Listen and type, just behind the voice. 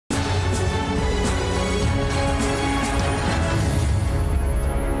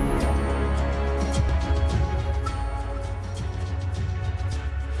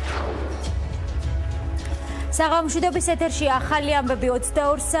საღამოშვიდობის ეთერში ახალი ამბები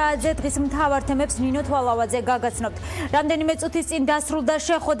 22 საათზე დღის მთავარ თემებს ნინო თვალავაძე გაგაცნობთ. რამდენიმე წუთის წინ დასრულდა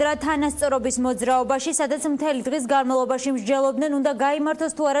შეხვედრა თანასწორობის მოძრაობაში, სადაც მთელი დღის განმავლობაში მსჯელობდნენ უნდა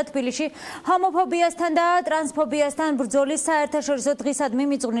გაიმართოს თუ არა თბილისში ჰომოფობიასთან და ტრანსფობიასთან ბრძოლის საერთაშორისო დღისადმი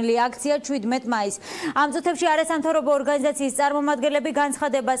მიძღვნილი აქცია 17 მაისს. ამ წუთებში არასამთავრობო ორგანიზაციის წარმომადგენლები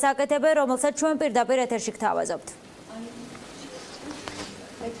განცხადებას აკეთებენ, რომელსაც ჩვენ პირდაპირ ეთერში გთავაზობთ.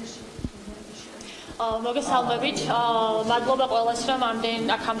 მოგესალმებით. მადლობა ყველას, რომ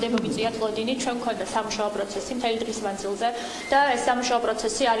აქამდე მოგიწიათ ლოდინი. ჩვენ გვქონდა სამუშაო პროცესი მთელი დღის მანძილზე და ეს სამუშაო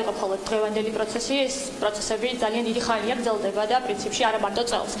პროცესი არ იყო მხოლოდ დღევანდელი პროცესი, ეს პროცესები ძალიან დიდი ხანია გრძელდება და პრინციპში არა მარტო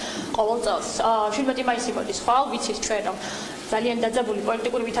წელს, ყოველ წელს. 17 მაისი მოდის ხვალ, ვიცით ჩვენ რომ ძალიან დაძაბული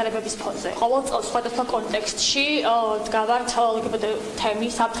პოლიტიკური ვითარებების ფონზე. ყოველ წელს სხვადასხვა კონტექსტში დგავართ LGBT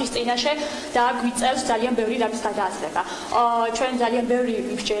თემის საფრთხის წინაშე და გვიწევს ძალიან ბევრი რამის გადააზრება. ჩვენ ძალიან ბევრი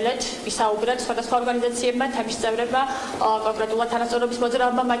ვიბრძოლეთ, ვისაუბრეთ სხვადასხვა ორგანიზაციებმა, თემის წევრებმა, კონკრეტულად თანასწორობის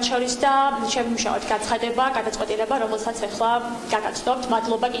მოძრაობამ მათ შორის და შემიმუშავეთ გაცხადება, გადაწყვეტილება, რომელსაც ახლა გაგაცნობთ.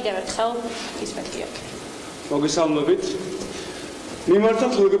 მადლობა კიდევ ერთხელ ისმენთ. მოგესალმებით.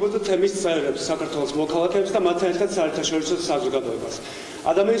 მიმართავთ LGBT თემის წევრებს, საქართველოს მოქალაქეებს და მათთან ერთად საერთაშორისო საზოგადოებას,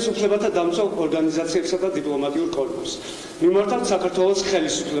 ადამიანის უფლებათა დამცავ ორგანიზაციებსა და დიპლომატიურ კორპუსს. მიმართავთ საქართველოს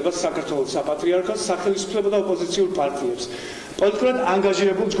ხელისუფლებას, საქართველოს საპატრიარქოს, სახელმწიფო და ოპოზიციურ პარტიებს, პოლიტიკურად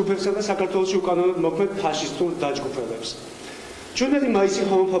ანგაჟირებულ ჯგუფებსა და საქართველოში უკანონოდ მოქმედ ფაშისტურ დაჯგუფებებს. 17 მაისი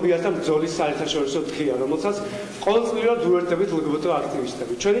ჰომოფობიასთან ბრძოლის საერთაშორისო დღეა, რომელსაც ყოველწლიურად უერთდებით LGBT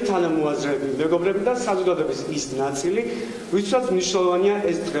აქტივისტები, ჩვენი თანამოაზრეები, მეგობრები და საზოგადოების ის ნაწილი, ვისაც მნიშვნელოვანია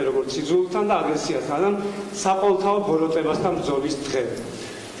ეს დღე როგორც სიძულვილთან და აგრესიასთან, ან საყოველთაო ბოროტებასთან ბრძოლის დღე.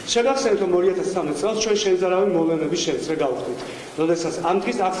 შეგახსენებთ, რომ 2013 წელს ჩვენ შემზარავი მოვლენების შემწრე გავხდით, როდესაც ამ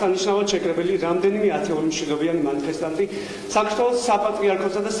დღის აღსანიშნავად შეკრებილი რამდენიმე ათეული მშვიდობიანი მანიფესტანტი საქართველოს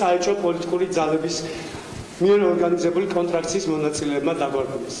საპატრიარქოსა და საელჩო პოლიტიკური ძალების მიერ ორგანიზებული კონტრაქციის მონაწილეებმა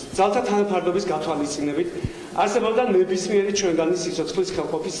დაგვარგვინეს. ძალთა თანაფარდობის გათვალისწინებით არსებობდა ნებისმიერი ჩვენგანი სიცოცხლის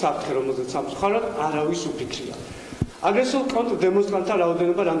ხელყოფის საფრთხე, რომელზეც სამწუხაროდ არავის უფიქრია. აგრესიულ კონტრდემონსტრანტთა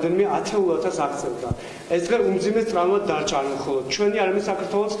რაოდენობა რამდენიმე ათეულათას აღწევდა. ეს დღე უმძიმეს ტრამვად დარჩა არა მხოლოდ ჩვენი, არამედ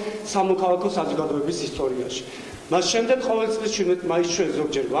საქართველოს სამოქალაქო საზოგადოების ისტორიაში. მას შემდეგ ყოველ წლის 17 მაისს ჩვენ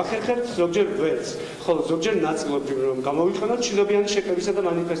ზოგჯერ ვახერხებთ, ზოგჯერ ვერც, ხოლო ზოგჯერ ნაწილობრივ რომ გამოვიყენოთ მშვიდობიანი შეკრებისა და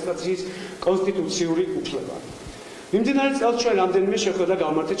მანიფესტაციის კონსტიტუციური უფლება. მიმდინარე წელს ჩვენ რამდენიმე შეხვედრა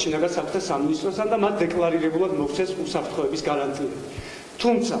გავმართეთ შინაგან საქმეთა სამინისტროსთან და მათ დეკლარირებულად მოგვცეს უსაფრთხოების გარანტიები.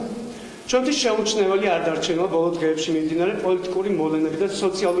 თუმცა ჩვენთვის შეუმჩნეველი არ დარჩენა ბოლო დღეებში მიმდინარე პოლიტიკური მოვლენები და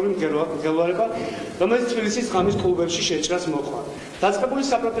სოციალური მღელვარება, რომელიც თბილისის ღამის კლუბებში შეჭრას მოყვა. დაწყებული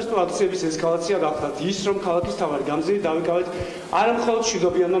საპროტესტო აქციების ესკალაცია გახდათ ის, რომ ქალაქის მთავარი გამზირი დავიკავეთ არა მხოლოდ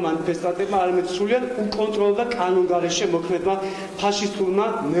მშვიდობიანმა მანიფესტანტებმა, არამედ სრულიად უკონტროლო და კანონგარეშე მოქმედმა ფაშისტურმა,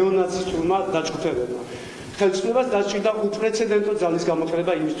 ნეონაცისტურმა დაჯგუფებებმა. ხელისუფლებას დასჭირდა უპრეცედენტო ძალის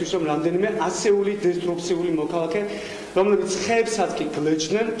გამოყენება იმისთვის, რომ რამდენიმე ასეული დესტრუქციული მოქალაქე, რომლებიც ხეებსაც კი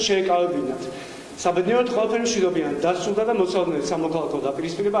გლეჯდნენ, შეეკავებინათ. საბედნიეროდ ყველაფერი მშვიდობიანი დასრულდა და მოსალოდნელი სამოქალაქო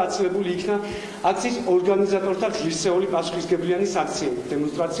დაპირისპირება აცილებული იქნა აქციის ორგანიზატორთა ღირსეული პასუხისმგებლიანი აქციებით,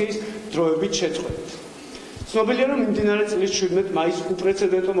 დემონსტრაციის დროებით შეწყვეტით. ცნობილია, რომ მიმდინარე წლის 17 მაისს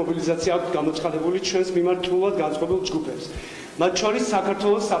უპრეცედენტო მობილიზაცია აქვს გამოცხადებული ჩვენს მიმართ თულად განწყობილ ჯგუფებს. მათ შორის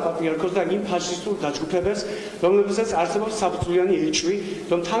საქართველოს საპატრიარქოს და იმ ფაშისტურ დაჯგუფებებს, რომლებსაც არსებობს საბრძოლიანი ეჭვი,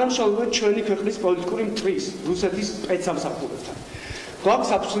 რომ თანამშრომლობენ ჩვენი ქვეყნის პოლიტიკური მტრის, რუსეთის სპეცსამსახურებთან. გვაქვს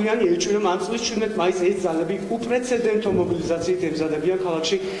საბრძოლიანი ეჭვი, რომ ამ წლის 17 მაისს ეს ძალები უპრეცედენტო მობილიზაციით ემზადებიან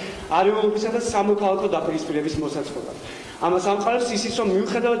ქალაქში არეულობისა და სამოქალაქო დაპირისპირების მოსაწყობად. ამას ამყარებს ისიც, რომ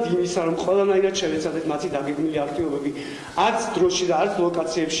მიუხედავად იმისა, რომ ყველანაირად შევეცადეთ მათი დაგეგმილი აქტივობები არც დროში და არც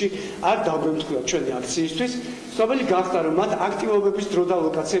ლოკაციებში არ დაგვემთხვიოთ ჩვენი აქციისთვის, ცნობილი გახდა, რომ მათ აქტივობების დრო და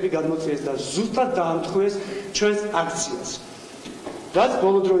ლოკაციები გადმოწიეს და ზუსტად დაამთხვიეს ჩვენს აქციას. რაც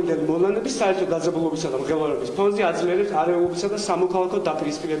ბოლოდროინდელი მოვლენების საერთო დაძაბულობისა და მღელვარების ფონზე აძლიერებს არეულობისა და სამოქალაქო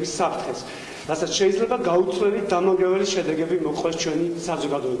დაპირისპირების საფრთხეს, რასაც შეიძლება გაუცვლელი დამანგრეველი შედეგები მოჰყვეს ჩვენი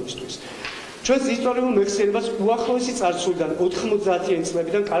საზოგადოებისთვის. ჩვენს ისტორიულ მეხსიერებას უახლოესი წარსულიდან 90-იანი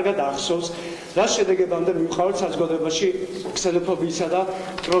წლებიდან კარგად ახსოვს, რა შედეგებამდე მივყავართ საზოგადოებაში ქსენოფობიისა და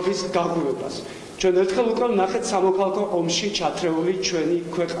ტრობის გაღვივებას. ჩვენ ერთხელ უკვე ვნახეთ სამოქალაქო ომში ჩათრეული ჩვენი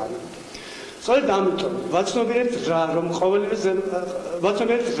ქვეყანა. სწორედ ამიტომ ვაცნობიერებთ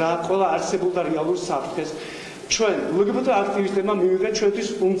რა ყველა არსებულ და რეალურ საფრთხეს ჩვენ LGBT აქტივისტებმა მივიღეთ ჩვენთვის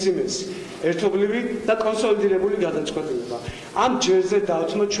უმძიმესი, ერთობლივი და კონსოლიდირებული გადაწყვეტილება. ამ ჯერზე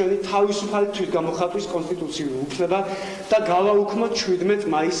დავთმოთ ჩვენი თავისუფალი თვითგამოხატვის კონსტიტუციური უფლება და გავაუქმოთ 17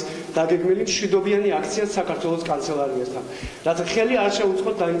 მაისს დაგეგმილი მშვიდობიანი აქცია საქართველოს კანცელარიასთან, რათა ხელი არ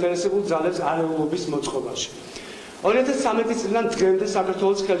შეუწყოთ დაინტერესებულ ძალებს არეულობის მოწყობაში. 2013 წლიდან დღემდე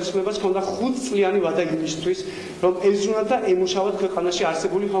საქართველოს ხელისუფლებას ჰქონდა 5 წლიანი ვადა იმისთვის, რომ ეზრუნათ და ემუშავათ ქვეყანაში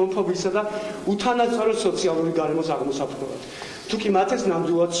არსებული ჰომოფობიისა და უთანასწორო სოციალური გარემოს აღმოსაფხვრად. თუ კი მათ ეს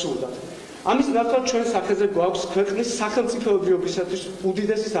ნამდვილად სურდათ. ამის ნაცვლად ჩვენ სახეზე გვაქვს ქვეყნის სახელმწიფოებრიობისათვის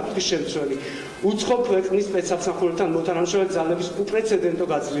უდიდესი საფრთხის შემცველი, უცხო ქვეყნის სპეცსამსახურებთან მოთამაშე ძალების უპრეცედენტო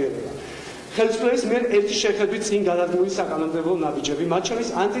გაძლიერება. ხელისუფლების მიერ ერთი შეხედვით წინ გადადგმული საკანონმდებლო ნაბიჯები, მათ შორის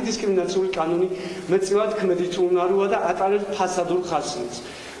ანტიდისკრიმინაციული კანონი მეტწილად ქმედითუნაროა და ატარებს ფასადურ ხასიათს.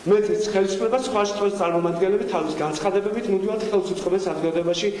 მეტიც ხელისუფლება სხვა შტოს წარმომადგენლები თავის განცხადებებით მუდმივად ხელს უწყობენ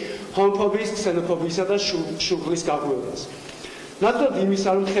საზოგადოებაში ჰომოფობიის, ქსენოფობიისა და შუღლის გაღვივებას. ნაცვლად იმისა,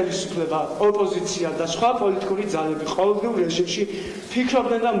 რომ ხელისუფლება, ოპოზიცია და სხვა პოლიტიკური ძალები ყოველდღიურ რეჟიმში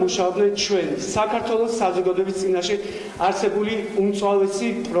ფიქრობდნენ და მუშაობდნენ ჩვენი საქართველოს საზოგადოების წინაშე არსებული უმწვავესი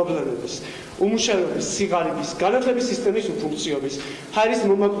პრობლემების, უმუშევრობის, სიღარიბის, განათლების სისტემის უფუნქციობის, ჰაერის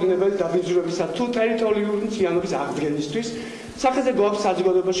მომაკვდინებელი დაბინძურებისა თუ ტერიტორიული მთლიანობის აღდგენისთვის სახეზე გვაქვს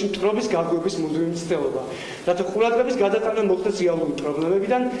საზოგადოებაში მტრობის გაგვების მუდმივი მცდელობა, რათა ყურადღების გადატანა მოხდეს რეალური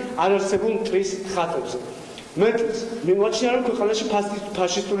პრობლემებიდან არარსებულ მტრის ხატებზე. მეტიც, მიმოაჩნია, რომ ქვეყანაში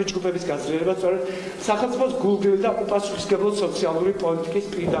ფაშისტური ჯგუფების გაძლიერება სწორედ სახელმწიფოს გულგრილი და უპასუხისმგებლო სოციალური პოლიტიკის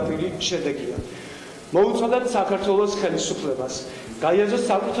პირდაპირი შედეგია. მოუწოდეთ საქართველოს ხელისუფლებას გაიაზროს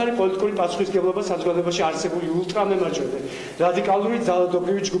საკუთარი პოლიტიკური პასუხისმგებლობა საზოგადოებაში არსებული ულტრამემარჯვენე, რადიკალური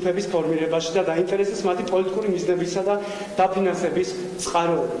ძალადობრივი ჯგუფების ფორმირებაში და დაინტერესდეს მათი პოლიტიკური მიზნებისა და დაფინანსების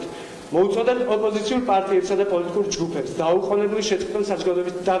წყაროებით. მოუწოდეთ ოპოზიციურ პარტიებსა და პოლიტიკურ ჯგუფებს დაუყოვნებლივ შეწყვეტონ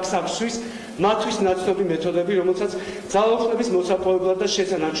საზოგადოების დაგსავსვის მათთვის ნაცნობი მეთოდები, რომელსაც ძალაუფლების მოსაპოვებლად და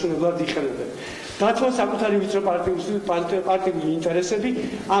შესანარჩუნებლად იყენებენ. დათმონ საკუთარი ვიწრო პარტიული ინტერესები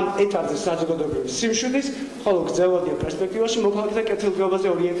ამ ეტაპზე საზოგადოებრივი სიმშვიდის, ხოლო გრძელვადიან პერსპექტივაში მოქალაქეთა კეთილდღეობაზე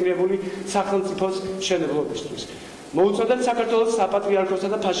ორიენტირებული სახელმწიფოს მშენებლობისთვის. მოუწოდეთ საქართველოს საპატრიარქოსა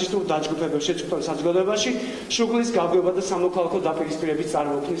და ფაშისტურ დაჯგუფებებს შეწყვეტონ საზოგადოებაში შუღლის გაგვება და სამოქალაქო დაპირისპირების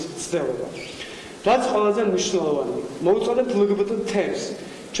წარმოქმნის მცდელობა. რაც ყველაზე მნიშვნელოვანია, მოუწოდეთ LGBT თემს,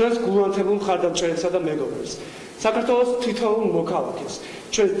 ჩვენს გულანთებულ მხარდამჭერებსა და მეგობრებს, საქართველოს თითოეულ მოქალაქეს,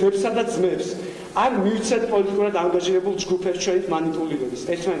 ჩვენს დებსა და ძმებს, არ მივცეთ პოლიტიკურად ანგაჟირებულ ჯგუფებს ჩვენით მანიპულირების,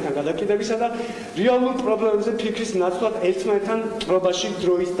 ერთმანეთთან გადაკიდებისა და რეალურ პრობლემებზე ფიქრის ნაცვლად ერთმანეთთან მტრობაში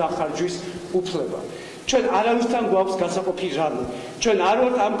დროის დახარჯვის უფლება. ჩვენ არავისთან გვაქვს გასაყოფი რამე. ჩვენ არ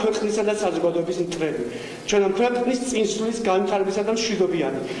ვართ ამ ქვეყნისა და საზოგადოების მტრები. ჩვენ ამ ქვეყნის წინსვლის, განვითარებისა და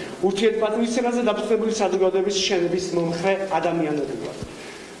მშვიდობიანი, ურთიერთპატივისცემაზე დაფუძნებული საზოგადოების შენების მომხრე ადამიანები ვართ.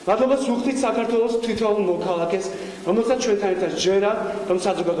 მადლობას ვუხდით საქართველოს თითოეულ მოქალაქეს, რომელსაც ჩვენთან ერთად ჯერა, რომ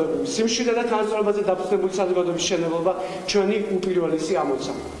საზოგადოებრივი სიმშვიდე და თანასწორობაზე დაფუძნებული საზოგადოების მშენებლობა ჩვენი უპირველესი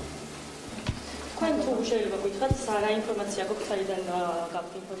ამოცანაა. თქვენ თუ შეიძლება გითხრათ, საინფორმაციო აქვს საიდან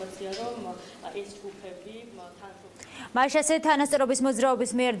გაქვთ ინფორმაცია, რომ ეს ჯგუფები მაშასე თანასწორობის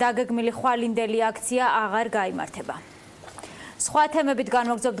მოძრაობის მიერ დაგეგმილი ხვალინდელი აქცია აღარ გაიმართება. სხვა თემებით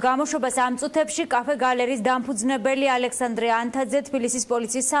განვაგრძობთ გამოშვებას ამ წუთებში კაფე გალერიის დამფუძნებელი ალექსანდრე ანთაძე თბილისის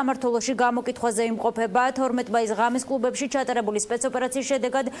პოლიციის სამმართველოში გამოკითხვაზე იმყოფება. 12 მაისს ღამის კლუბებში ჩატარებული სპეცოპერაციის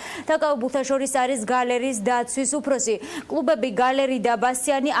შედეგად დაკავებულთა შორის არის გალერიის დაცვის უფროსი. კლუბები გალერი და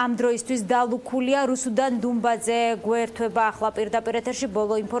ბასიანი ამ დროისთვის დალუქულია. რუსუდან დუმბაძე გვერდება ახლა პირდაპირ ეთერში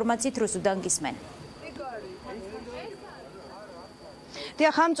ბოლო ინფორმაციით რუსუდან გისმენ.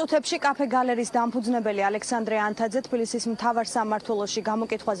 დიახ, ამ წუთებში კაფე გალერიის დამფუძნებელი ალექსანდრე ანთაძე თბილისის მთავარ სამმართველოში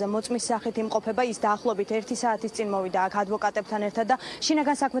გამოკითხვაზე მოწმის სახით იმყოფება. ის დაახლოებით 1 საათის წინ მოვიდა აქ ადვოკატებთან ერთად და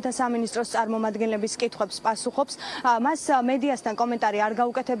შინაგან საქმეთა სამინისტროს წარმომადგენლების კითხვებს პასუხობს. მას მედიასთან კომენტარი არ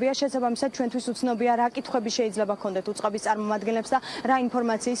გაუკეთებია, შესაბამისად ჩვენთვის უცნობია რა კითხვები შეიძლება ჰქონდეთ უწყების წარმომადგენლებს და რა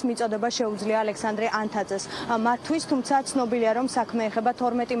ინფორმაციის მიწოდება შეუძლია ალექსანდრე ანთაძეს მათთვის, თუმცა ცნობილია, რომ საქმე ეხება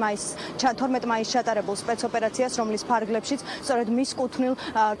 12 მაისს ჩატარებულ სპეცოპერაციას, რომლის ფარგლებშიც სწორედ მის კუთვნილ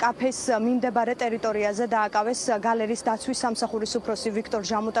კაფეს მიმდებარე ტერიტორიაზე დააკავეს გალერიის დაცვის სამსახურის უფროსი ვიქტორ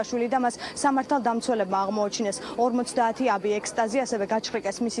ჟამუტაშვილი და მას სამართალდამცველებმა აღმოაჩინეს 50 აბი ექსტაზი, ასევე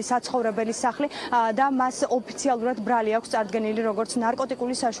გაჩხრიკეს მისი საცხოვრებელი სახლი და მას ოფიციალურად ბრალი აქვს წარდგენილი როგორც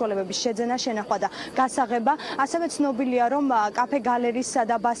ნარკოტიკული საშუალებების შეძენა, შენახვა და გასაღება. ასევე ცნობილია, რომ კაფე გალერიისა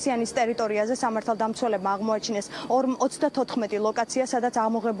და ბასიანის ტერიტორიაზე სამართალდამცველებმა აღმოაჩინეს 34 ლოკაცია, სადაც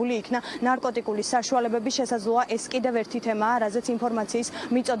აღმოღებული იქნა ნარკოტიკული საშუალებები. შესაძლოა ეს კიდევ ერთი თემაა, რაზეც ინფორმაციის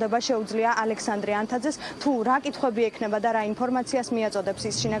მიწოდება შეუძლია ალექსანდრე ანთაძეს. თუ რა კითხვები ექნება და რა ინფორმაციას მიაწოდებს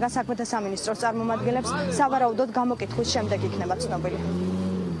ის შინაგან საქმეთა სამინისტროს წარმომადგენლებს, სავარაუდოდ გამოკითხვის შემდეგ იქნება ცნობილი.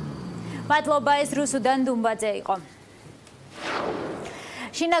 მადლობა, ეს რუსუდან დუმბაძე იყო.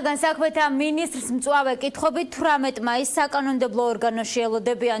 შინაგან საქმეთა მინისტრს მწვავე კითხვები 18 მაისს საკანონმდებლო ორგანოში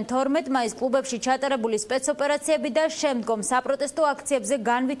ელოდებიან 12 მაისს კლუბებში ჩატარებული სპეცოპერაციები და შემდგომ საპროტესტო აქციებზე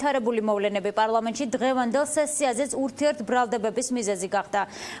განვითარებული მოვლენები პარლამენტში დღევანდელ სესიაზეც ურთიერთბრალდებების მიზეზი გახდა.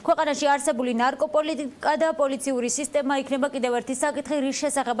 ქვეყანაში არსებული ნარკოპოლიტიკა და პოლიციური სისტემა იქნება კიდევ ერთი საკითხი, რის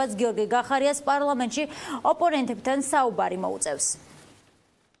შესახებაც გიორგი გახარიას პარლამენტში ოპონენტებთან საუბარი მოუწევს.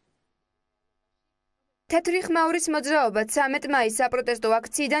 თეთრი ხმაურის მოძრაობა 13 მაისს საპროტესტო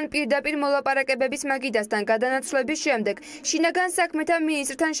აქციიდან პირდაპირ მოლაპარაკებების მაგიდასთან გადანაცვლების შემდეგ შინაგან საქმეთა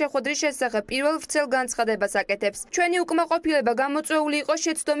მინისტრთან შეხვედრის შესახებ პირველ ვრცელ განცხადებას აკეთებს. ჩვენი უკმაყოფილება გამოწვეული იყო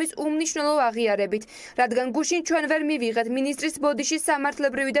შეცდომის უმნიშვნელო აღიარებით, რადგან გუშინ ჩვენ ვერ მივიღეთ მინისტრის ბოდიშის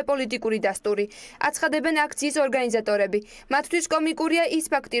სამართლებრივი და პოლიტიკური დასტური. აცხადებენ აქციის ორგანიზატორები. მათთვის კომიკურია ის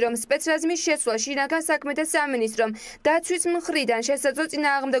ფაქტი, რომ სპეცრაზმის შესვლა შინაგან საქმეთა სამინისტრომ დაცვის მხრიდან შესაძლო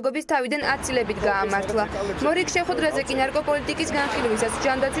წინააღმდეგობის თავიდან აცილებით გაამართლა. მორიგ შეხვედრაზე კი ნარკოპოლიტიკის განხილვისას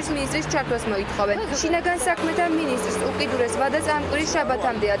ჯანდაცვის მინისტრის ჩართვას მოითხოვენ. შინაგან საქმეთა მინისტრს უკიდურეს ვადას ამ კვირის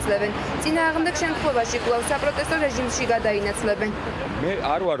შაბათამდე აძლევენ. წინააღმდეგ შემთხვევაში კვლავ საპროტესტო რეჟიმში გადაინაცვლებენ. მე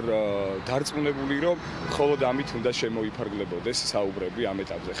არ ვარ დარწმუნებული, რომ მხოლოდ ამით უნდა შემოიფარგლებოდეს საუბრები ამ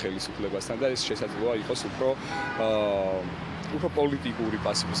ეტაპზე ხელისუფლებასთან და ეს შესაძლოა იყოს უფრო პოლიტიკური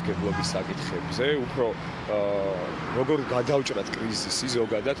პასუხისმგებლობის საკითხებზე, უფრო როგორ გადავჭრათ კრიზისი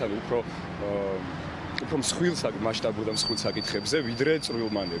ზოგადად, ანუ უფრო მსხვილ მასშტაბურ და მსხვილ საკითხებზე, ვიდრე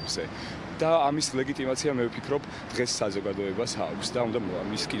წვრილმანებზე. და ამის ლეგიტიმაცია მე ვფიქრობ დღეს საზოგადოებას აქვს და უნდა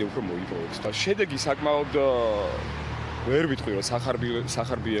მის კიდევ უფრო მოიპოვოს. და შედეგი საკმაოდ ვერ ვიტყვი, რომ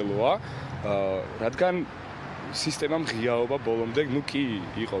სახარბიელოა, რადგან სისტემამ ღიაობა ბოლომდე, კი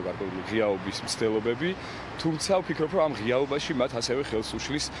იყო გარკვეული ღიაობის მცდელობები, თუმცა ვფიქრობ, რომ ამ ღიაობაში მათ ასევე ხელს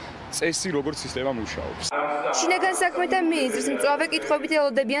უშლის წესი, როგორც სისტემა მუშაობს. შინაგან საქმეთა მინისტრს მწვავე კითხვებით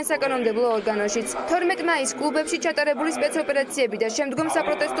ელოდებიან საკანონმდებლო ორგანოშიც. 12 მაისს კლუბებში ჩატარებული სპეცოპერაციები და შემდგომ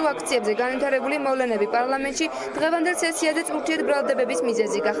საპროტესტო აქციებზე განვითარებული მოვლენები პარლამენტში დღევანდელ სესიაზეც ურთიერთბრალდებების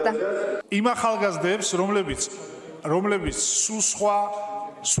მიზეზი გახდა. იმ ახალგაზრდებს, რომლებიც სულ სხვა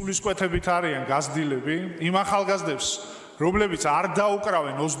სულისკვეთებით არიან გაზრდილები, იმ ახალგაზრდებს, რომლებიც არ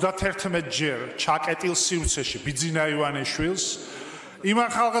დაუკრავენ 31 ჯერ ჩაკეტილ სივრცეში ბიძინა ივანიშვილს, იმ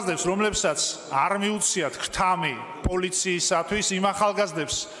ახალგაზრდებს, რომლებსაც არ მიუციათ ქრთამი პოლიციისათვის, იმ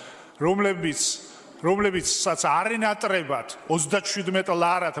ახალგაზრდებს, რომლებიცაც არ ენატრებათ 37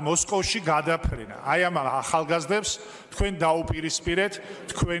 ლარად მოსკოვში გადაფრენა. აი ამ ახალგაზრდებს თქვენ დაუპირისპირეთ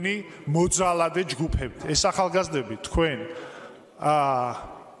თქვენი მოძალადე ჯგუფებით. ეს ახალგაზრდები თქვენ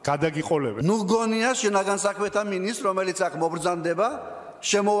გადაგიყოლებენ. ნუ გონია შინაგან საქმეთა მინისტრს, რომელიც აქ მობრძანდება,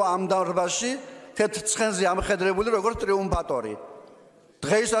 შემოვა ამ დარბაზში თეთრ ცხენზე ამხედრებული როგორც ტრიუმფატორი.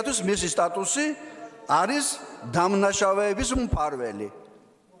 დღეისათვის მისი სტატუსი არის დამნაშავეების მფარველი.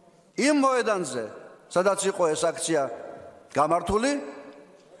 იმ მოედანზე, სადაც იყო ეს აქცია გამართული,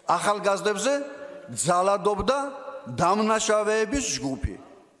 ახალგაზრდებზე ძალადობდა დამნაშავეების ჯგუფი.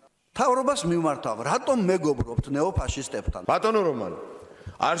 თავრობას მიმართავ, რატომ მეგობრობთ ნეოფაშისტებთან? ბატონო რომანი,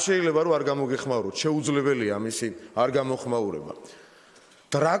 არ შეიძლება რომ არ გამოგეხმაუროთ, შეუძლებელია მისი არ გამოხმაურება.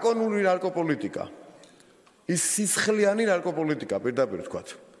 დრაკონული ნარკოპოლიტიკა, ის სისხლიანი ნარკოპოლიტიკა პირდაპირ ვთქვათ,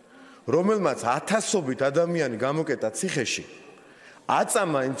 რომელმაც ათასობით ადამიანი გამოკეტა ციხეში,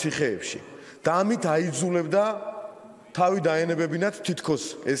 აწამა იმ ციხეებში და ამით აიძულებდა თავი დაენებებინათ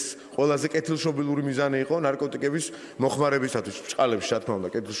თითქოს ეს ყველაზე კეთილშობილური მიზანი იყო ნარკოტიკების მოხმარებისათვის, ბრჭყალებში რა თქმა უნდა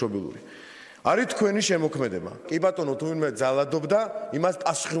კეთილშობილური. არის თქვენი შემოქმედება. კი ბატონო, თუ ვინმე ძალადობდა, იმას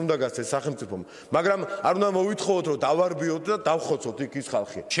პასუხი უნდა გასცეს სახელმწიფომ, მაგრამ არ უნდა მოვითხოვოთ, რომ დავარბიოთ და დავხოცოთ იქ ის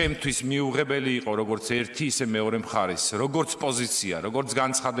ხალხი. ჩემთვის მიუღებელი იყო როგორც ერთი, ისე მეორე მხარის, როგორც პოზიცია, როგორც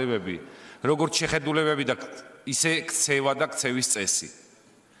განცხადებები, როგორც შეხედულებები და ისე ქცევა და ქცევის წესი.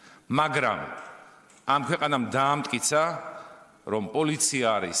 მაგრამ ამ ქვეყანამ დაამტკიცა, რომ პოლიცია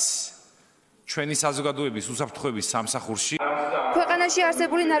არის ჩვენი საზოგადოების უსაფრთხოების სამსახურში. ქვეყანაში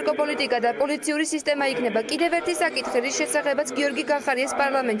არსებული ნარკოპოლიტიკა და პოლიციური სისტემა იქნება კიდევ ერთი საკითხი, რის შესახებაც გიორგი გახარიას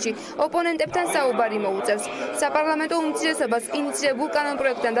პარლამენტში ოპონენტებთან საუბარი მოუწევს. საპარლამენტო უმცირესობას ინიციირებულ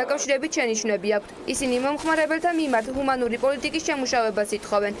კანონპროექტთან დაკავშირებით შენიშვნები აქვთ. ისინი მომხმარებელთა მიმართ ჰუმანური პოლიტიკის შემუშავებას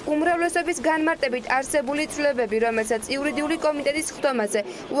ითხოვენ. უმრავლესობის განმარტებით არსებული ცვლილებები, რომელსაც იურიდიული კომიტეტის ხდომაზე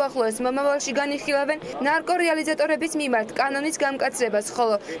უახლოეს მომავალში განიხილავენ, ნარკორეალიზატორების მიმართ კანონის გამკაცრებას,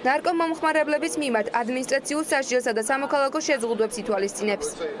 ხოლო ნარკომომხმარებლების მიმართ ადმინისტრაციულ სასჯელსა და სამოქალაქო შეზღუდვებს ითვალისწინებს.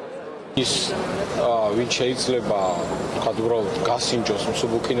 ის ვინ შეიძლება თქვა უბრალოდ გასინჯოს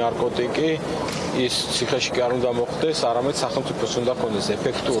მსუბუქი ნარკოტიკი, ის ციხეში კი არ უნდა მოხდეს, არამედ სახელმწიფოს უნდა ქონდეს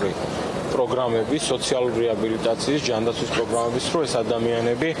ეფექტური პროგრამები, სოციალური რეაბილიტაციის, ჯანდაცვის პროგრამების, რომ ეს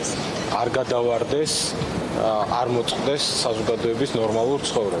ადამიანები არ გადავარდეს არ მოწყდეს საზოგადოების ნორმალურ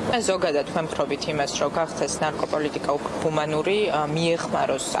ცხოვრებას. ზოგადად ვემხრობით იმას, რომ გახდეს ნარკოპოლიტიკა უფრო ჰუმანური,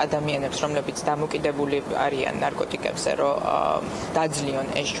 მიეხმაროს ადამიანებს, რომლებიც დამოკიდებული არიან ნარკოტიკებზე, რომ დაძლიონ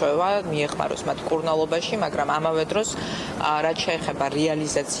ეს ჩვევა, მიეხმაროს მათ კურნალობაში, მაგრამ ამავე დროს რაც შეეხება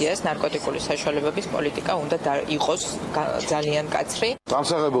რეალიზაციას, ნარკოტიკული საშუალებების პოლიტიკა უნდა იყოს ძალიან მკაცრი.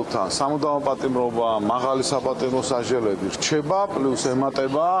 დამსახურებელთან სამუდამო პატიმრობა, მაღალი საპატიმრო სასჯელები რჩება, პლუს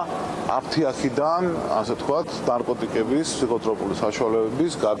ემატება აფთიაქიდან, ასე ვთქვათ, ნარკოტიკების, ფსიქოტროპული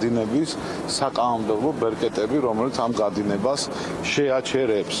საშუალებების, გადინების საკანონმდებლო ბერკეტები, რომელიც ამ გადინებას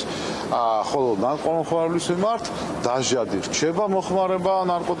შეაჩერებს. ხოლო ნარკომომხმარებლის მიმართ დასჯადი რჩება მოხმარება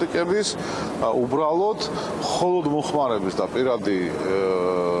ნარკოტიკების, უბრალოდ მხოლოდ მოხმარების და პირადი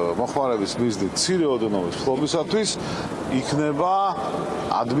მოხმარების მიზნით მცირე ოდენობის ფლობისათვის იქნება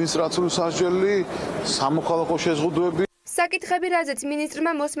ადმინისტრაციული სასჯელი, სამოქალაქო შეზღუდვები. საკითხები, რაზეც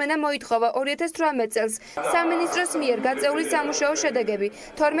მინისტრმა მოსმენა მოითხოვა 2018 წელს, სამინისტროს მიერ გაწეული სამუშაო შედეგები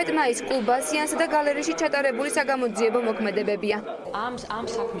 12 მაისს კლუბ ასიანსა და გალერეში ჩატარებული საგამოძიებო მოქმედებებია. ამ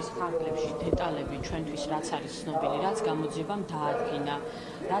საქმის ფარგლებში დეტალები ჩვენთვის რაც არის ცნობილი, რაც გამოძიებამ დაადგინა,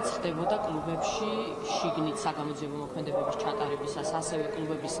 რაც ხდებოდა კლუბებში შიგნით საგამოძიებო მოქმედებების ჩატარებისას, ასევე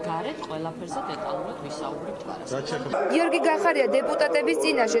კლუბების გარეთ, ყველაფერზე დეტალურად ვისაუბრებთ ვარასდროს. გიორგი გახარია დეპუტატების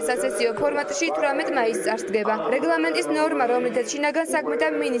წინაშე სასესიო ფორმატში 18 მაისს წარსდგება. რეგლამენტის ნორმა, რომლითაც შინაგან საქმეთა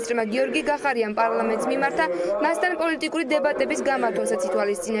მინისტრმა გიორგი გახარიამ პარლამენტს მიმართა, მასთან პოლიტიკური დებატების გამართვასაც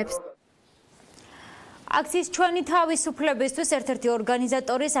ითვალისწინებს. აქციის ჩვენი თავისუფლებისთვის ერთ-ერთი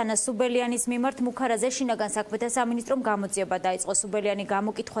ორგანიზატორის ანა სუბელიანის მიმართ მუქარაზე შინაგან საქმეთა სამინისტრომ გამოძიება დაიწყო. სუბელიანი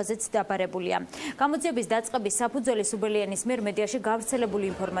გამოკითხვაზეც დაბარებულია. გამოძიების დაწყების საფუძველი სუბელიანის მიერ მედიაში გავრცელებული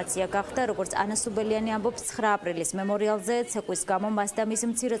ინფორმაცია გახდა, როგორც ანა სუბელიანი ამბობს 9 აპრილის მემორიალზე, ცეკვის გამო მას და მის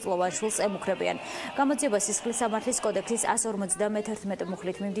მცირეწლოვან შვილს ემუქრებიან. გამოძიება სისხლის სამართლის კოდექსის 151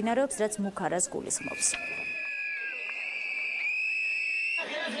 მუხლით მიმდინარეობს, რაც მუქარას გულისხმობს.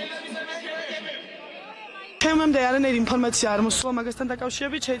 ჩემამდე არანაირი ინფორმაცია არ მოსულა მაგასთან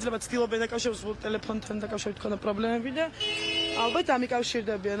დაკავშირებით, შეიძლება ცდილობენ დაკავშიროს ტელეფონთან დაკავშირებით ქონდა პრობლემები და ალბათ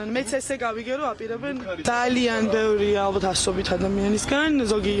ამიკავშირდებიან. მეც ესე გავიგე, რომ აპირებენ ძალიან ბევრი ალბათ ასობით ადამიანისგან,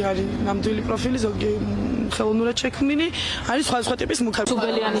 ზოგი არის ნამდვილი პროფილი, ზოგი ხელოვნურად შექმნილი, არის სხვადასხვა ტიპის მუქარი.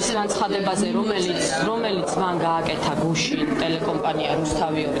 სუბელიანის განცხადებაზე, რომელიც მან გააკეთა გუშინ ტელეკომპანია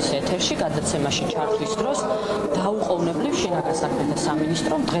რუსთავიორის ეთერში გადაცემაში ჩართვის დროს, დაუყოვნებლივ შინაგან საქმეთა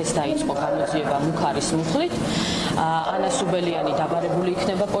სამინისტრომ დღეს დაიწყო გამოძიება მუქარის მუხლით. ანა სუბელიანი დაბარებული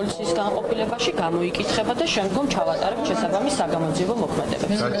იქნება პოლიციის განყოფილებაში, გამოიკითხება და შემდგომ ჩავატარებთ შესაბამის საგამოძიებო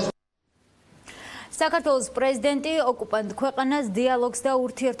მოქმედებებს. საქართველოს პრეზიდენტი ოკუპანტ ქვეყანას დიალოგს და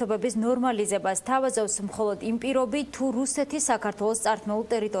ურთიერთობების ნორმალიზებას თავაზობს მხოლოდ იმ პირობით, თუ რუსეთი საქართველოს წართმეულ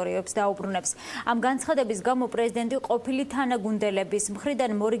ტერიტორიებს დაუბრუნებს. ამ განცხადების გამო პრეზიდენტი ყოფილი თანაგუნდელების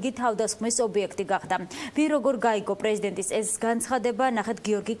მხრიდან მორიგი თავდასხმის ობიექტი გახდა. ვინ როგორ გაიგო პრეზიდენტის ეს განცხადება, ნახეთ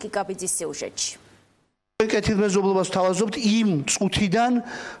გიორგი კიკაბიძის სიუჟეტში. კეთილმეზობლობას თავაზობთ იმ წუთიდან,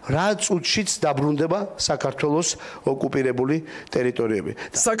 რა წუთშიც დაბრუნდება საქართველოს ოკუპირებული ტერიტორიები.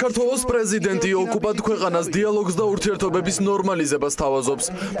 საქართველოს პრეზიდენტი ოკუპანტ ქვეყანას დიალოგს და ურთიერთობების ნორმალიზებას თავაზობს.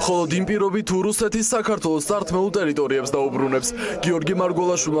 მხოლოდ იმ პირობით, თუ რუსეთის საქართველოს წართმეულ ტერიტორიებს დაუბრუნებს. გიორგი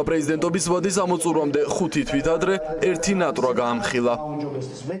მარგველაშვილმა პრეზიდენტობის ვადის ამოწურვამდე 5 თვით ადრე ერთი ნატრვა გაამხილა.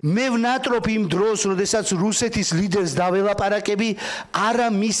 მე ვნატრობ იმ დროს, როდესაც რუსეთის ლიდერს დაველაპარაკები არა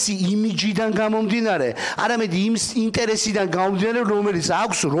მისი იმიჯიდან გამომდინარე, არამედ იმ ინტერესიდან გამომდინარე, რომელიც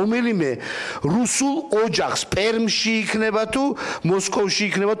აქვს რომელიმე რუსულ ოჯახს პერმში იქნება თუ მოსკოვში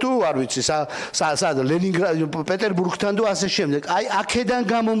იქნება თუ არ ვიცი სად ლენინგრად პეტერბურგთან თუ ასე შემდეგ. აი აქედან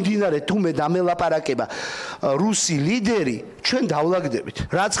გამომდინარე თუ მე დამელაპარაკება რუსი ლიდერი, ჩვენ დავლაგდებით.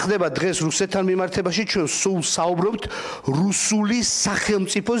 რაც ხდება დღეს რუსეთთან მიმართებაში, ჩვენ სულ საუბრობთ რუსული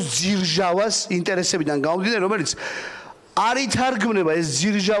სახელმწიფოს ძირჟავას ინტერესებიდან გამომდინარე, რომელიც არ ითარგმნება ეს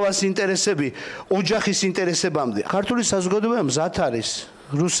ძირჟავას ინტერესები ოჯახის ინტერესებამდე. ქართული საზოგადოება მზად არის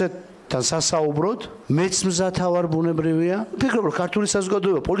რუსეთთან სასაუბროდ, მეც მზად ვარ ბუნებრივია. ვფიქრობ, რომ ქართული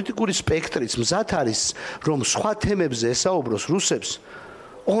საზოგადოება პოლიტიკური სპექტრიც მზად არის, რომ სხვა თემებზე ესაუბროს რუსებს.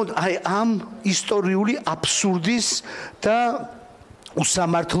 აი ამ ისტორიული აბსურდის და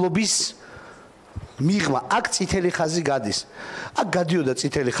უსამართლობის მიღმა აქ წითელი ხაზი გადის. აქ გადიოდა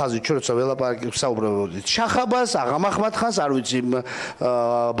წითელი ხაზი, ჩვენ როცა ველაპარაკებთ საუბრობდით შახაბას, აღამახმად ხანს, არ ვიცი,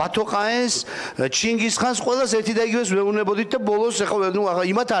 ბათოყაენს, ჩინგის ხანს, ყველას ერთი და იგივეს ვეუბნებოდით და ბოლოს ეხლა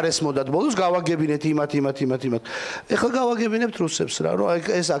იმათ არ ესმოდათ, ბოლოს გავაგებინეთ იმათ. ეხლა გავაგებინებთ რუსებს რა, რომ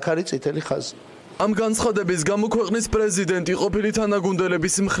ეს აქ არის წითელი ხაზი. Am განცხადების გამო ქვეყნის პრეზიდენტი ყოფილი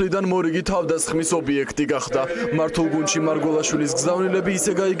თანაგუნდელების მხრიდან მორიგი თავდასხმის ობიექტი გახდა. მართულ გუნდში მარგველაშვილის გზავნილები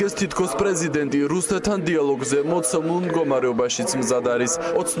ისე გაიგეს თითქოს პრეზიდენტი რუსეთთან დიალოგზე მოცემულ მდგომარეობაშიც მზად არის.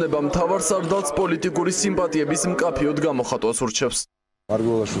 ოცნება მთავარ სარდალს პოლიტიკური სიმპათიების მკაფიოდ გამოხატვას ურჩევს.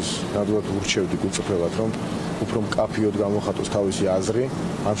 მარგველაშვილს ნამდვილად ურჩევდი გულწრფელად, რომ უფრო მკაფიოდ გამოხატოს თავისი აზრი,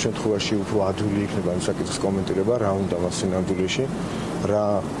 ამ შემთხვევაში უფრო ადვილი იქნება იმ საკითხის კომენტირება, რა უნდა მას სინამდვილეში, რა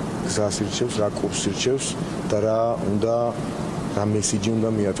გზას ირჩევს, რა კურსს ირჩევს და რა მესიჯი უნდა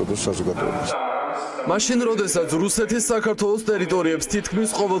მიაწოდოს საზოგადოებას. მაშინ, როდესაც რუსეთის საქართველოს ტერიტორიებს თითქმის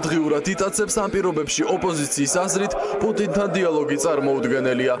ყოველდღიურად იტაცებს ამ პირობებში ოპოზიციის აზრით, პუტინთან დიალოგი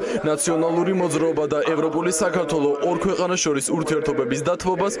წარმოუდგენელია. ნაციონალური მოძრაობა და ევროპული საქართველო ორ ქვეყანას შორის ურთიერთობების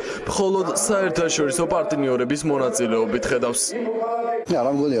დათმობას მხოლოდ საერთაშორისო პარტნიორების მონაწილეობით ხედავს.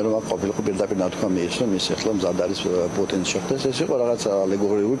 არა მგონია რომ ყოფილიყო პირდაპირ ნათქვამი ის რომ ის ახლა მზად არის პუტინს შეხვდეს ეს იყო რაღაც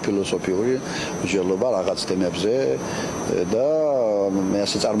ალეგორიული ფილოსოფიური მსჯელობა რაღაც თემებზე და მე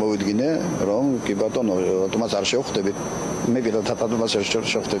ასე წარმოვიდგინე რომ კი ბატონო თუმცა არ შევხვდებით მე პირადად თუმცა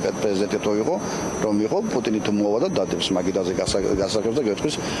შევხვდები პრეზიდენტი თუ იყო რომ იყო პუტინი თუ მოვა და დადებს მაგიდაზე გასაგებს და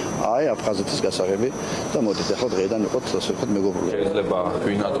გეტყვის აი აფხაზეთის გასაღები და მოდით ახლა დღეიდან იყოთ ასე ვთქვათ მეგობრული შეიძლება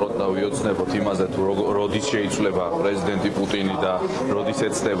ვინატროთ და ვიოცნებოთ იმაზე თუ როდის შეიცვლება პრეზიდენტი პუტინი და როდის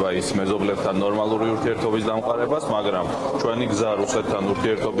ეცდება ის მეზობლებთან ნორმალური ურთიერთობის დამყარებას, მაგრამ ჩვენი გზა რუსეთთან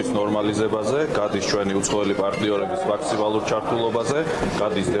ურთიერთობის ნორმალიზებაზე, გადის ჩვენი უცხოელი პარტნიორების მაქსიმალურ ჩართულობაზე,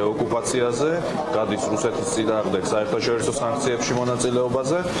 გადის დეოკუპაციაზე, გადის რუსეთის წინააღმდეგ საერთაშორისო სანქციებში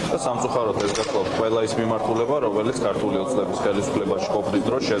მონაწილეობაზე და სამწუხაროდ ეს გახლავთ ყველა ის მიმართულება, რომელიც ქართული ოცნების ხელისუფლებაში ყოფნის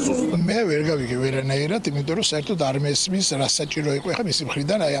დროს შესუსტდა. მე ვერ გავიგე ვერანაირად, იმიტომ რომ საერთოდ არ მესმის რა საჭირო იყო ახლა მისი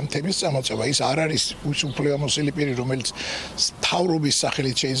მხრიდან აი ამ თემის წამოწევა. ის არ არის უფლებამოსილი პირი, რომელიც თავრობის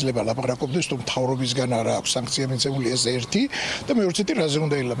სახელით შეიძლება ლაპარაკობდეს, თუ მთავრობისგან არა აქვს სანქცია მიცემული ეს ერთი და მეორეც რაზე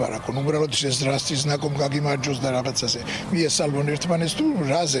უნდა ელაპარაკონ. უბრალოდ ეს დრასტის ნაკომ გაგიმარჯოს და რაღაცაზე მიესალმონ ერთმანეთს თუ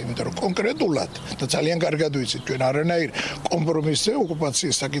რაზე, იმიტომ რომ კონკრეტულად და ძალიან კარგად ვიცით ჩვენ არანაირ კომპრომისზე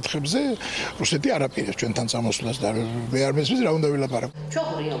ოკუპაციის საკითხებზე რუსეთი არ აპირებს ჩვენთან წამოსვლას და მე არ მესმის რა უნდა ვილაპარაკო.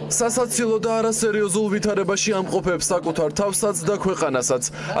 სასაცილო და არასერიოზულ ვითარებაში ამყოფებს საკუთარ თავსაც და ქვეყანასაც.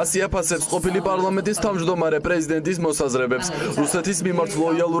 ასე აფასებს ყოფილი პარლამენტის თავმჯდომარე პრეზიდენტის მოსაზრებებს. რუსეთის მიმართ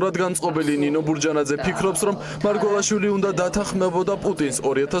ლოიალურად განწყობილი ნინო ბურჯანაძე ფიქრობს, რომ მარგველაშვილი უნდა დათანხმებოდა პუტინს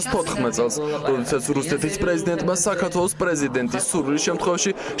 2014 წელს, როდესაც რუსეთის პრეზიდენტმა საქართველოს პრეზიდენტის სურვილის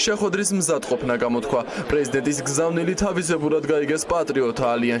შემთხვევაში შეხვედრის მზადყოფნა გამოთქვა. პრეზიდენტის გზავნილი თავისებურად გაიგეს პატრიოტთა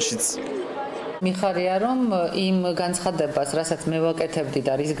ალიანსშიც. მიხარია რომ იმ განცხადებას, რასაც მე ვაკეთებდი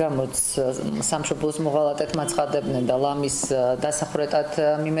და რის გამოც სამშობლოს მოღალატედ მაცხადებდნენ და ლამის დასახვრეტად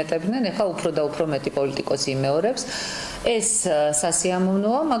მიმეტებდნენ, ეხლა უფრო და უფრო მეტი პოლიტიკოსი იმეორებს. ეს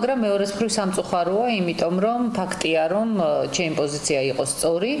სასიამოვნოა, მაგრამ მეორეს მხრივ სამწუხაროა, იმიტომ რომ ფაქტია, რომ ჩემი პოზიცია იყო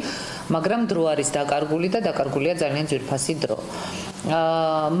სწორი, მაგრამ დრო არის დაკარგული და დაკარგულია ძალიან ძვირფასი დრო.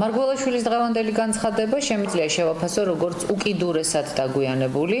 მარგველაშვილის დღევანდელი განცხადება შემიძლია შევაფასო როგორც უკიდურესად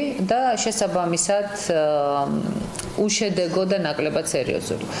დაგვიანებული და შესაბამისად უშედეგო და ნაკლებად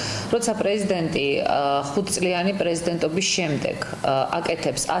სერიოზული. როცა პრეზიდენტი 5-წლიანი პრეზიდენტობის შემდეგ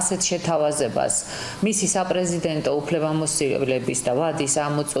აკეთებს ასეთ შეთავაზებას მისი საპრეზიდენტო უფლებამოსილების და ვადის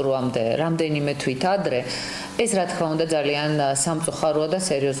ამოწურვამდე რამდენიმე თვით ადრე, ეს რა თქმა უნდა ძალიან სამწუხაროა და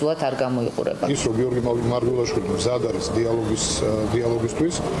სერიოზულად არ გამოიყურება. ის რომ გიორგი მარგველაშვილი მზად არის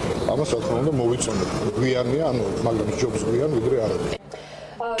დიალოგისთვის, ამას რა თქმა უნდა მოვიწონებ. გვიანია, მაგრამ ჯობს გვიან ვიდრე არა.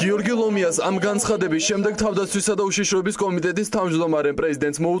 გიორგი ლომიას ამ განცხადების შემდეგ თავდაცვისა და უშიშროების კომიტეტის თავმჯდომარემ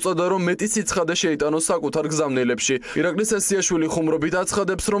პრეზიდენტს მოუწოდა, რომ მეტი სიცხადე შეიტანოს საკუთარ გზავნილებში. ირაკლი სესიაშვილი ხუმრობით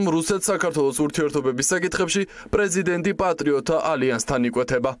აცხადებს, რომ რუსეთ-საქართველოს ურთიერთობების საკითხებში პრეზიდენტი პატრიოტთა ალიანსთან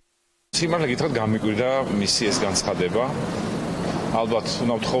იკვეთება. სიმართლე გითხრათ, გამიკვირდა მისი ეს განცხადება. ალბათ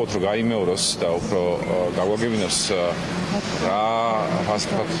უნდა ვთხოვოთ, რომ გაიმეოროს და უფრო გაგვაგებინოს რა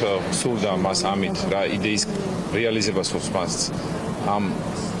ფასფათ სურდა მას ამით, რა იდეის რეალიზებას ხოს ამ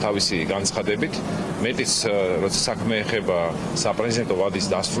თავისი განცხადებით. მეტიც როცა საქმე ეხება საპრეზიდენტო ვადის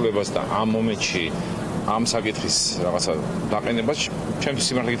დასრულებას და ამ მომენტში ამ საკითხის რაღაცა დაყენებას, ჩემთვის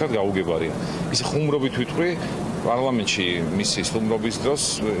სიმართლე გითხრათ გაუგებარია. ისე ხუმრობით ვიტყვი პარლამენტში მისი ხუმრობის დროს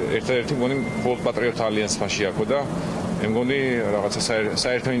ერთ-ერთი მგონი მხოლოდ პატრიოტთა ალიანსმა შეაქო და მე მგონი რაღაცა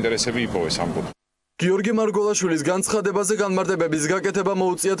საერთო ინტერესები იპოვეს ამ კუთხით. გიორგი მარგველაშვილის განცხადებაზე განმარტებების გაკეთება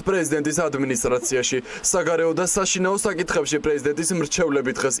მოუწიათ პრეზიდენტის ადმინისტრაციაში. საგარეო და საშინაო საკითხებში პრეზიდენტის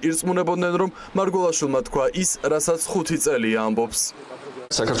მრჩევლები დღეს ირწმუნებოდნენ, რომ მარგველაშვილმა თქვა ის, რასაც 5 წელია ამბობს.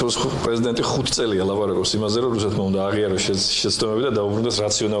 საქართველოს პრეზიდენტი 5 წელია ლაპარაკობს იმაზე, რომ რუსეთმა უნდა აღიაროს შეცდომები და დაუბრუნდეს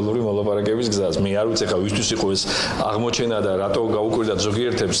რაციონალური მოლაპარაკების გზას. მე არ ვიცი ხა ვისთვის იყო ეს აღმოჩენა და რატო გაუკვირდა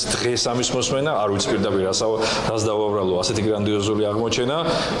ზოგიერთებს დღეს ამის მოსმენა, არ ვიცი პირდაპირ რას დავაბრალო ასეთი გრანდიოზული აღმოჩენა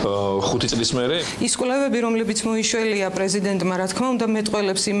 5 წლის მერე. ის კვლევები, რომლებიც მოიშველია პრეზიდენტმა, რა თქმა უნდა,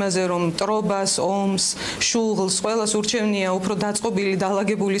 მეტყველებს იმაზე, რომ ტრობას, ომს, შუღლს, ყველას ურჩევნია უფრო დაწყობილი,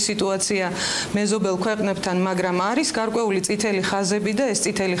 დაალაგებული სიტუაცია მეზობელ ქვეყნებთან, მაგრამ არის გარკვეული წითელი ხაზები და ეს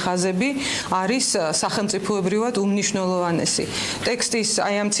წითელი ხაზები არის სახელმწიფოებრივად უმნიშვნელოვანესი. ტექსტის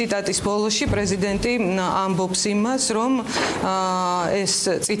აი ამ ციტატის ბოლოში პრეზიდენტი ამბობს იმას, რომ ეს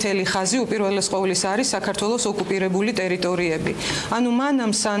წითელი ხაზი უპირველეს ყოვლის არის საქართველოს ოკუპირებული ტერიტორიები. ანუ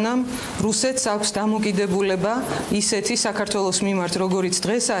მანამ სანამ რუსეთს აქვს დამოკიდებულება ისეთი საქართველოს მიმართ, როგორიც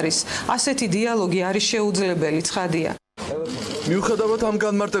დღეს არის, ასეთი დიალოგი არის შეუძლებელი, ცხადია. მიუხედავად ამ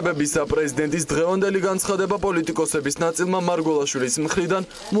განმარტებებისა, პრეზიდენტის დღევანდელი განცხადება პოლიტიკოსების ნაწილმა მარგოლაშვილის მხრიდან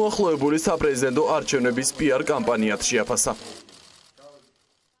მოახლოებული საპრეზიდენტო არჩევნების PR კამპანიად შეაფასა.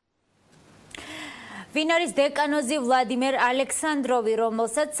 ვინ არის დეკანოზი ვლადიმერ ალექსანდროვი,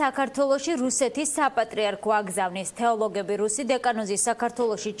 რომელსაც საქართველოში რუსეთის საპატრიარქო აგზავნის? თეოლოგები რუსი დეკანოზის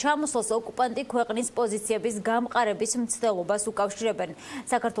საქართველოში ჩამოსვლას ოკუპანტი ქვეყნის პოზიციების გამყარების მცდელობას უკავშირებენ.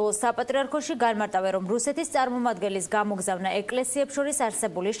 საქართველოს საპატრიარქოში განმარტავენ, რომ რუსეთის წარმომადგენლის გამოგზავნა ეკლესიებს შორის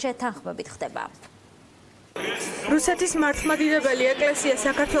არსებული შეთანხმებით ხდება. რუსეთის მართლმადიდებელი ეკლესია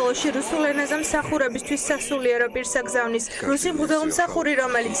საქართველოში რუსულ ენაზე მსახურებისთვის სასულიერო პირს აგზავნის. რუსი მღვდელმსახური,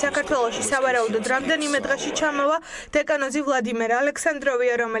 რომელიც საქართველოში სავარაუდოდ რამდენიმე დღეში ჩამოვა, დეკანოზი ვლადიმერ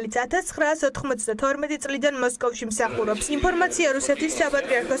ალექსანდროვია, რომელიც 1992 წლიდან მოსკოვში მსახურობს. ინფორმაცია რუსეთის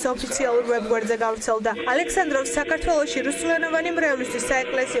საპატრიარქოს ოფიციალურ ვებგვერდზე გავრცელდა. ალექსანდროვს საქართველოში რუსულენოვანი მრევლისთვის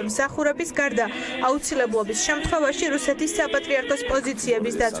საეკლესიო მსახურების გარდა აუცილებლობის შემთხვევაში რუსეთის საპატრიარქოს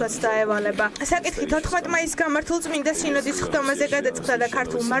პოზიციების დაცვაც დაევალება. საკითხი 14 მაისს გამართულ წმინდა სინოდის ხდომაზე გადაწყდა და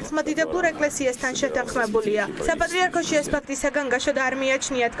ქართულ მართლმადიდებლურ ეკლესიასთან შეთანხმებულია. საპატრიარქოში ეს ფაქტი საგანგაშოდ არ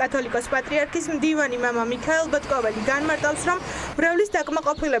მიაჩნიათ. კათოლიკოს პატრიარქის მდივანი მამა მიქაელ ბოტკოველი განმარტავს, რომ მრევლის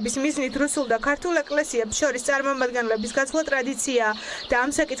დაკმაყოფილების მიზნით რუსულ და ქართულ ეკლესიებს შორის წარმომადგენლების გაცვლა ტრადიციაა და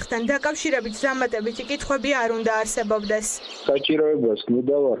ამ საკითხთან დაკავშირებით დამატებითი კითხვები არ უნდა არსებობდეს. საჭიროებას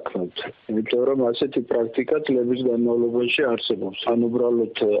მუდავარქნოთ, იმიტომ რომ ასეთი პრაქტიკა წლების განმავლობაში არსებობს. ან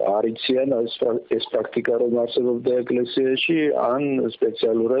უბრალოდ არ იციან ეს პრაქტიკა რომ არსებობდა ეკლესიაში, ან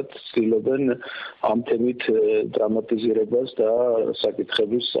სპეციალურად ცდილობენ ამ თემით დრამატიზირებას და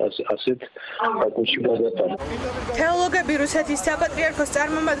საკითხების ასეთ საკუთში გადატანა. თეოლოგები რუსეთის საპატრიარქოს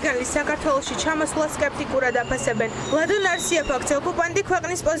წარმომადგენლის საქართველოში ჩამოსვლას სკეპტიკურად აფასებენ. ლადონ არსია ფაქტს ოკუპანტი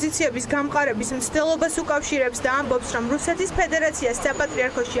ქვეყნის პოზიციების გამყარების მცდელობას უკავშირებს და ამბობს, რომ რუსეთის ფედერაციას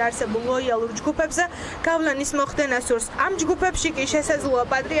საპატრიარქოში არსებულ ლოიალურ ჯგუფებზე გავლენის მოხდენა სურს. ამ ჯგუფებში კი შესაძლოა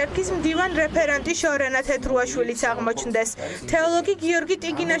პატრიარქის მდივან რეფერენტი შორენა თეთრუაშვილიც აღმოჩნდეს. თეოლოგი გიორგი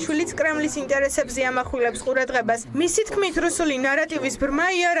ტიგინაშვილიც კრემლის ინტერესებზე ამახვილებს ყურადღებას. მისი თქმით, რუსული ნარატივის ბრმა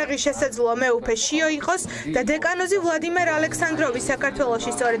იარაღი შესაძლოა მეუფე შიო იყოს და დეკანოზი ვლადიმერ ალექსანდროვი საქართველოში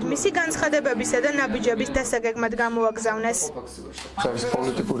სწორედ მისი განცხადებებისა და ნაბიჯების დასაგეგმად გამოაგზავნეს. ეს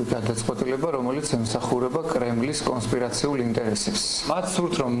პოლიტიკური გადაწყვეტილება, რომელიც ემსახურება კრემლის კონსპირაციულ ინტერესებს. მათ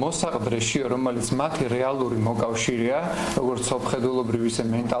სურთ, რომ მოსაყდრე შიო, რომელიც მათი რეალური მოკავშირეა, როგორც სოფხედულობრივ, ისე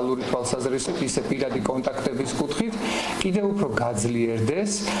მენტალური თვალსაზრისით, ისე პირადი კონტაქტების კუთხით, კიდევ უფრო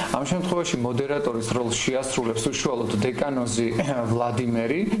გაძლიერდეს. ამ შემთხვევაში მოდერატორის როლს შეასრულებს უშუალოდ დეკანოზი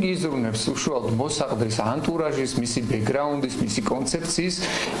ვლადიმერი, იზრუნებს უშუალოდ მოსაყდრის ანტურაჟის, მისი ბექგრაუნდის, მისი კონცეფციის,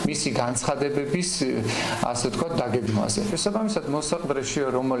 მისი განცხადებების, ასე ვთქვათ, დაგეგმვაზე. შესაბამისად, მოსაყდრე შიო,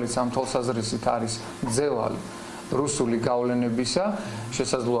 რომელიც ამ თვალსაზრისით არის ძევალი რუსული გავლენებისა,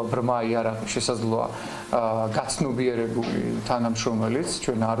 შესაძლოა ბრმა იარაღი, შესაძლოა გაცნობიერებული თანამშრომელიც,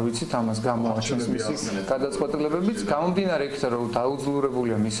 ჩვენ არ ვიცით, ამას გამოაჩენს მისი გადაწყვეტილებებიც. გამომდინარე იქით, რომ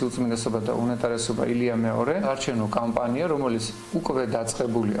დაუძლურებულია მისი უწმინდესობა და უნეტარესობა ილია მეორე, არჩევნო კამპანია, რომელიც უკვე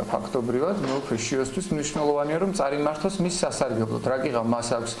დაწყებულია ფაქტობრივად, მეუფე შიოსთვის მნიშვნელოვანია, რომ წარიმართოს მის სასარგებლოდ. რაკიღა მას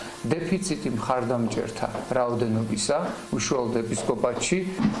აქვს დეფიციტი მხარდამჭერთა რაოდენობისა, უშუალოდ ეპისკოპატში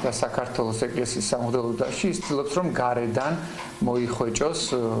და საქართველოს ეკლესიის სამღვდელო დაში, ის ცდილობს, რომ გარედან მოიხვეჭოს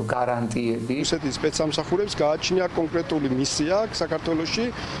გარანტიები. რუსეთის სპეცსამსახურებს გააჩნია კონკრეტული მისია საქართველოში,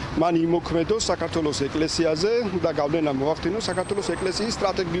 მან იმოქმედოს საქართველოს ეკლესიაზე და გავლენა მოახდინოს საქართველოს ეკლესიის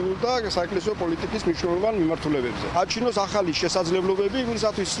სტრატეგიულ და საეკლესიო პოლიტიკის მნიშვნელოვან მიმართულებებზე. აჩინოს ახალი შესაძლებლობები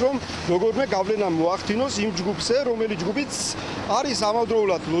იმისათვის, რომ როგორმე გავლენა მოახდინოს იმ ჯგუფზე, რომელიც ჯგუფიც არის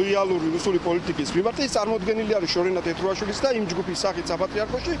ამავდროულად ლოიალური რუსული პოლიტიკის მიმართ, ის წარმოდგენილი არის შორენა თეთრუაშვილის და იმ ჯგუფის სახით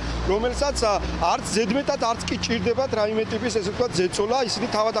საპატრიარქოში, რომელსაც არც ზედმეტად არც კი ჭირდებათ რაიმე ტიპის ესე ასე ვთქვათ, ზეწოლა, ისინი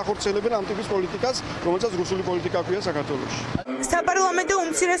თავად ახორციელებენ ამ ტიპის პოლიტიკას, რომელსაც რუსული პოლიტიკა ქვია საქართველოში. საპარლამენტო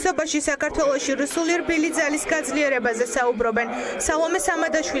უმცირესობაში საქართველოში რუსული რბილი ძალის გაძლიერებაზე საუბრობენ. სალომე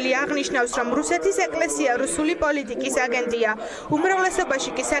სამადაშვილი აღნიშნავს, რომ რუსეთის ეკლესია რუსული პოლიტიკის აგენტია. უმრავლესობაში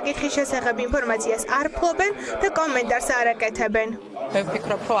კი საკითხის შესახებ ინფორმაციას არ ფლობენ და კომენტარს არ აკეთებენ. მე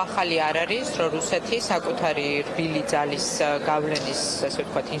ვფიქრობ, რომ ახალი არ არის, რომ რუსეთი საკუთარი რბილი ძალის გავლენის, ასე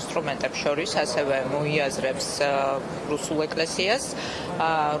ვთქვათ, ინსტრუმენტებს შორის ასევე მოიაზრებს რუსულ ეკლესიას.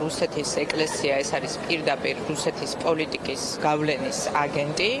 რუსეთის ეკლესია ეს არის პირდაპირ რუსეთის პოლიტიკის გავლენის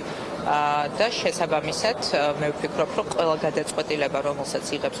აგენტი. და შესაბამისად მე ვფიქრობ, რომ ყველა გადაწყვეტილება, რომელსაც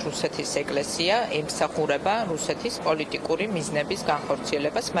იღებს რუსეთის ეკლესია, ემსახურება რუსეთის პოლიტიკური მიზნების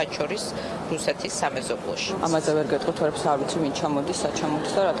განხორციელებას, მათ შორის რუსეთის სამეზობლოში. ამაზე ვერ გეტყვით, ვერაფერს არ ვიცი, ვინ ჩამოდის, სად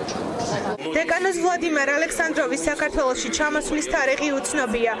ჩამოდის და რატო ჩამოდის. დეკანოზ ვლადიმერ ალექსანდროვის საქართველოში ჩამოსვლის თარიღი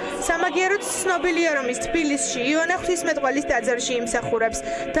უცნობია. სამაგიეროდ ცნობილია, რომ ის თბილისში იონა ღვთისმეტყველის ტაძარში იმსახურებს.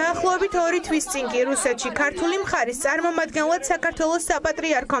 დაახლოებით 2 თვის წინ კი რუსეთში ქართული მხარის წარმომადგენლად საქართველოს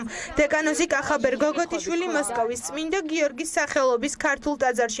საპატრიარქომ დეკანოზი კახაბერ გოგოტიშვილი მოსკოვის წმინდა გიორგის სახელობის ქართულ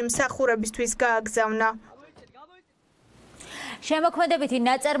ტაძარში მსახურებისთვის გააგზავნა. შემოქმედებითი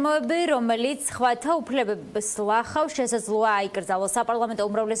ნაწარმოები, რომელიც სხვათა უფლებებს ლახავს, შესაძლოა აიკრძალოს. საპარლამენტო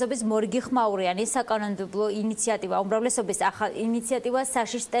უმრავლესობის მორიგიხმაურიანი საკანონმდებლო ინიციატივა. უმრავლესობის ახალ ინიციატივას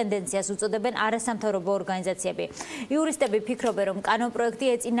საშიშ ტენდენციას უწოდებენ არასამთავრობო ორგანიზაციები. იურისტები ფიქრობენ, რომ კანონპროექტი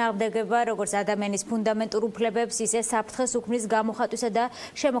ეწინააღმდეგება როგორც ადამიანის ფუნდამენტურ უფლებებს, ისე საფრთხეს უქმნის გამოხატვისა და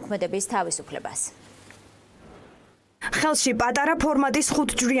შემოქმედების თავისუფლებას. ხელში პატარა ფორმატის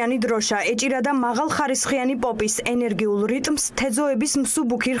 5ჯვრიანი დროშა ეჭირა და მაღალხარისხიანი პოპის ენერგიულ რიტმს თეძოების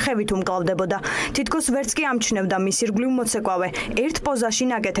მსუბუქი რხევით უმკლავდებოდა. თითქოს ვერც კი ამჩნევდა მის ირგვლივ მოცეკვავე. ერთ პოზაში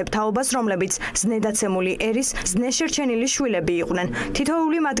ნაკეთებ თაობას, რომლებიც ზნედაცემული ერის ზნეშერჩენილი შვილები იყვნენ.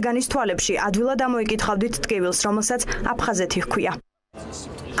 თითოეული მათგანის თვალებში ადვილად ამოიკითხავდით ტკივილს, რომელსაც აფხაზეთი ჰქვია.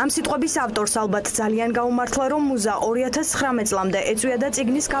 ამ სიტყვების ავტორს ალბათ ძალიან გაუმართლა, რომ მუზა 2019 წლამდე ეწვია და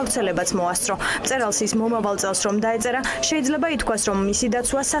წიგნის გავრცელებაც მოასწრო. მწერალს ის მომავალ წელს რომ დაეწერა, შეიძლება ითქვას, რომ მისი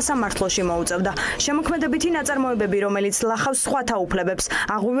დაცვა სასამართლოში მოუწევდა. შემოქმედებითი ნაწარმოებები, რომელიც ლახავს სხვათა უფლებებს,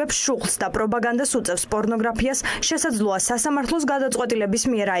 აღვივებს შუღლს და პროპაგანდას უწევს პორნოგრაფიას, შესაძლოა სასამართლოს გადაწყვეტილების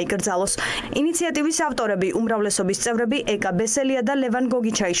მიერ აიკრძალოს. ინიციატივის ავტორები უმრავლესობის წევრები ეკა ბესელია და ლევან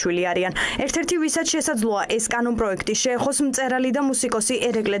გოგიჩაიშვილი არიან. ერთ-ერთი ვისაც შესაძლოა ეს კანონპროექტი შეეხოს მწერალი და მუსიკოსი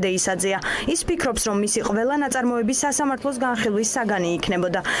ერეკლე დეისაძეა. ის ფიქრობს, რომ მისი ყველა ნაწარმოები სასამართლოს განხილვის საგანი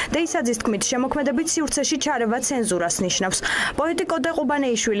იქნებოდა და ისაძის თქმით, შემოქმედებით სივრცეში ჩარევა ცენზურას ნიშნავს. პოეტი კოტე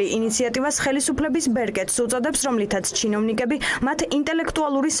ყუბანეიშვილი ინიციატივას ხელისუფლების ბერკეტს უწოდებს, რომლითაც ჩინოვნიკები მათ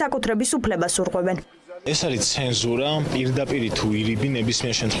ინტელექტუალური საკუთრების უფლებას ურღვევენ. ეს არის ცენზურა, პირდაპირ თუ ირიბი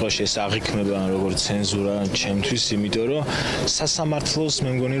ნებისმიერ შემთხვევაში ეს აღიქმება როგორც ცენზურა ჩემთვის, იმიტომ რომ სასამართლოს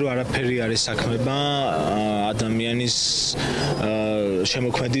მე მგონი რომ არაფერი არ ესაქმება ადამიანის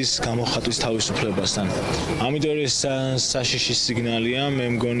შემოქმედის გამოხატვის თავისუფლებასთან. ამიტომ ეს საშიში სიგნალია, მე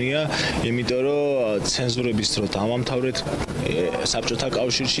მგონია, იმიტომ რომ ცენზურების დრო დავამთავრეთ საბჭოთა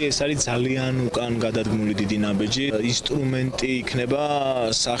კავშირში, ეს არის ძალიან უკან გადადგმული დიდი ნაბეჯი, ინსტრუმენტი იქნება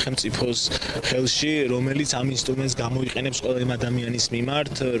სახელმწიფოს ხელში, რომელიც ამ ინსტრუმენტს გამოიყენებს ყველა იმ ადამიანის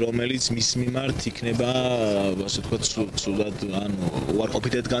მიმართ, რომელიც მის მიმართ იქნება, ასე ვთქვათ, სულად ან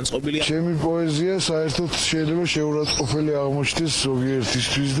უარყოფითად განწყობილი. ჩემი პოეზია საერთოდ შეიძლება შეურაცხყოფელი აღმოჩნდეს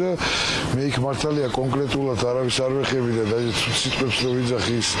ზოგიერთისთვის და მე იქ მართალია კონკრეტულად არავის არ ვეხები და სიტყვებს რო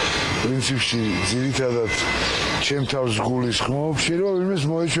ვიძახი ის პრინციპში ძირითადად ჩემ თავს გულისხმობ. შეიძლება ვინმეს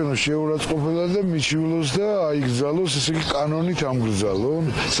მოეჩვენოს შეურაცხყოფელად და მიჩივლოს და აიგზალოს, ესე იგი კანონით ამგრძალო.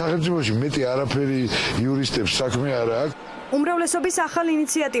 სახელმწიფოში მეტი არაფერი იურისტებს საქმე არ აქვს. უმრავლესობის ახალ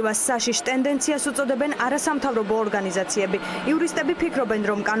ინიციატივას საშიშ ტენდენციას უწოდებენ არასამთავრობო ორგანიზაციები. იურისტები ფიქრობენ,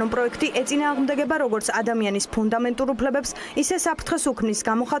 რომ კანონპროექტი ეწინააღმდეგება როგორც ადამიანის ფუნდამენტურ უფლებებს, ისე საფრთხეს უქმნის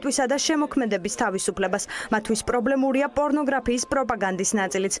გამოხატვისა და შემოქმედების თავისუფლებას. მათთვის პრობლემურია პორნოგრაფიის პროპაგანდის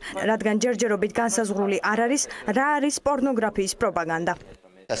ნაწილიც, რადგან ჯერჯერობით განსაზღვრული არ არის, რა არის პორნოგრაფიის პროპაგანდა.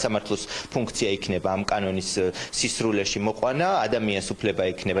 სასამართლოს ფუნქცია იქნება ამ კანონის სისრულეში მოყვანა, ადამიანის უფლება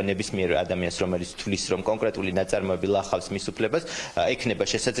იქნება ნებისმიერ ადამიანს, რომელიც თვლის, რომ კონკრეტული ნაწარმოები ლახავს მის უფლებას, ექნება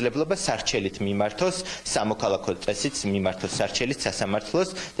შესაძლებლობა სარჩელით მიმართოს, სამოქალაქო წესით მიმართოს სარჩელით სასამართლოს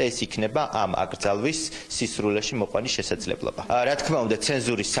და ეს იქნება ამ აკრძალვის სისრულეში მოყვანის შესაძლებლობა. რა თქმა უნდა,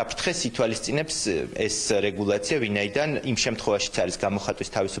 ცენზურის საფრთხეს ითვალისწინებს ეს რეგულაცია, ვინაიდან იმ შემთხვევაშიც არის გამოხატვის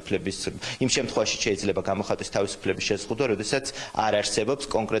თავისუფლების, იმ შემთხვევაში შეიძლება გამოხატვის თავისუფლების შეზღუდვა, როდესაც არ არსებობს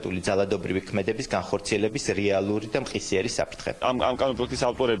კონკრეტული ძალადობრივი ქმედების განხორციელების რეალური და მყისიერი საფრთხე. ამ კანონპროექტის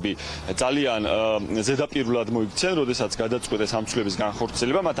ავტორები ძალიან ზედაპირულად მოიქცნენ, როდესაც გადაწყვეტეს ამ ცვლილების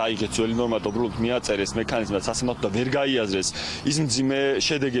განხორციელება, მათ აიღეს ძველი ნორმატიულად მიაწერეს მექანიზმად სასამართლო და ვერ გაიაზრეს ის მძიმე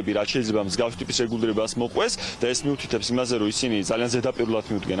შედეგები, რაც შეიძლება მსგავს ტიპის რეგულირებას მოყვეს და ეს მიუთითებს იმაზე, რომ ისინი ძალიან ზედაპირულად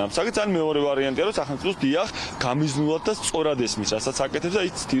მიუდგენ ამ საკითხს. ან მეორე ვარიანტია, რომ სახელმწიფოს დიახ გამიზნულად და სწორად ესმის, რასაც აკეთებს და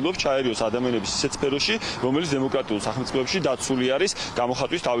ის ცდილობს ჩაერიოს ადამიანების ისეთ სფეროში, რომელიც დემოკრატიულ სახელმწიფოებში დაცული არის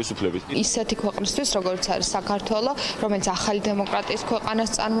გამოხატვის თავისუფლებით. ისეთი ქვეყნისთვის, როგორც არის საქართველო, რომელიც ახალი დემოკრატიის ქვეყანას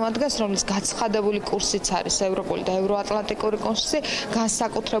წარმოადგენს, რომლის გაცხადებული კურსიც არის ევროპული და ევროატლანტიკური კურსი,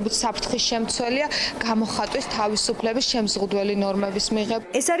 განსაკუთრებით საფრთხის შემცველია გამოხატვის თავისუფლების შემზღუდველი ნორმების მიღება.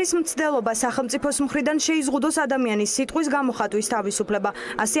 ეს არის მცდელობა სახელმწიფოს მხრიდან შეიზღუდოს ადამიანის სიტყვის გამოხატვის თავისუფლება.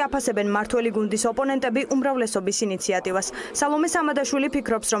 ასე აფასებენ მართველი გუნდის ოპონენტები უმრავლესობის ინიციატივას. სალომე სამადაშვილი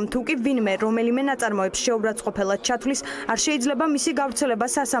ფიქრობს, რომ თუ კი ვინმე რომელიმე ნაწარმოებს შეურაცხყოფელად ჩათვლის, არ შეიძლება მისი გავრცელება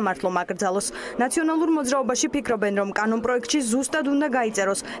სასამართლომ აკრძალოს. ნაციონალურ მოძრაობაში ფიქრობენ, რომ კანონპროექტში ზუსტად უნდა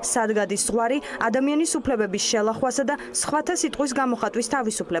გაიწეროს, სად გადის ზღვარი ადამიანის უფლებების შელახვასა და სხვათა სიტყვის გამოხატვის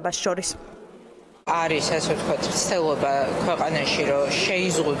თავისუფლებას შორის. არის ასე ვთქვათ, ცდილობა ქვეყანაში, რომ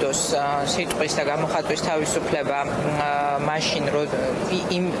შეიზღუდოს სიტყვის და გამოხატვის თავისუფლება მაშინ, რომ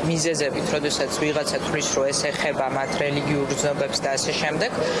იმ მიზეზებით, როდესაც ვიღაცა თვლის, რომ ეს ეხება მათ რელიგიურ ზნობებს და ასე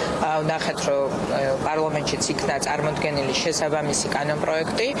შემდეგ, ვნახეთ, რომ პარლამენტშიც იქნა წარმოდგენილი შესაბამისი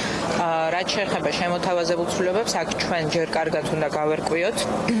კანონპროექტი. რაც შეეხება შემოთავაზებულ ცვლილებებს, აქ ჩვენ ჯერ კარგად უნდა გავერკვიოთ,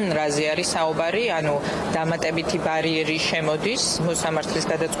 რაზე არის საუბარი, ანუ დამატებითი ბარიერი შემოდის მოსამართლის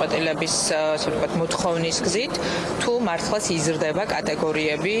გადაწყვეტილების, ასე ვთქვათ, მოთხოვნის გზით, თუ მართლაც იზრდება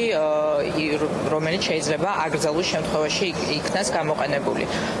კატეგორიები, რომელიც შეიძლება აკრძალვის შემთხვევაში იქნას გამოყენებული.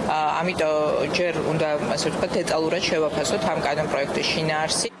 ამიტომ ჯერ უნდა, ასე ვთქვათ, დეტალურად შევაფასოთ ამ კანონპროექტის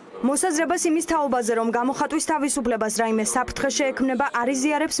შინაარსი. მოსაზრებას იმის თაობაზე, რომ გამოხატვის თავისუფლებას რაიმე საფრთხე შეექმნება, არ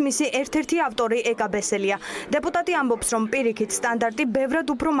იზიარებს მისი ერთ-ერთი ავტორი ეკა ბესელია. დეპუტატი ამბობს, რომ პირიქით სტანდარტი ბევრად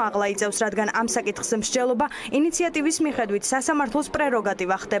უფრო მაღლა იწევს, რადგან ამ საკითხს მსჯელობა ინიციატივის მიხედვით სასამართლოს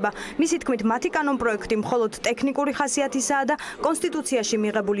პრეროგატივა ხდება. მისი თქმით, მათი კანონპროექტი მხოლოდ ტექნიკური ხასიათისაა და კონსტიტუციაში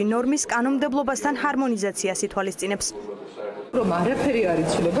მიღებული ნორმის კანონმდებლობასთან ჰარმონიზაციას ითვალისწინებს. რომ არაფერი არ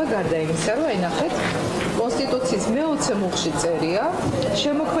იცვლება გარდა იმისა, რომ ენახეთ კონსტიტუციის მე-20 მუხლში წერია,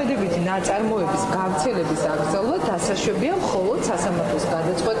 შემოქმედებითი ნაწარმოების გავრცელების აკრძალვა დასაშვებია მხოლოდ სასამართლოს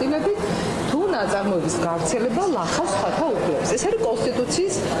გადაწყვეტილებით, თუ ნაწარმოების გავრცელება ლახავს სხვათა უფლებებს. ეს არის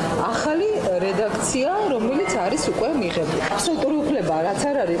კონსტიტუციის ახალი რედაქცია, რომელიც არის უკვე მიღებული. აბსოლუტური უფლება რაც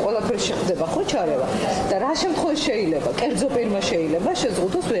არ არის, ყველაფერი შეხვდება, ხო ჩარევა. და რა შემთხვევაში შეიძლება, კერძო პირმა შეიძლება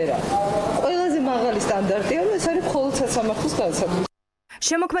შეზღუდოს ვერა. ყველაზე მაღალი სტანდარტია, რომ ეს არის მხოლოდ სასამართლოს გადაწყვეტილება.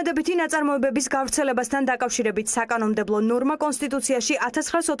 შემოქმედებითი ნაწარმოებების გავრცელებასთან დაკავშირებით საკანონმდებლო ნორმა კონსტიტუციაში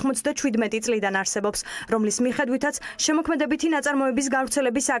 1997 წლიდან არსებობს, რომლის მიხედვითაც შემოქმედებითი ნაწარმოების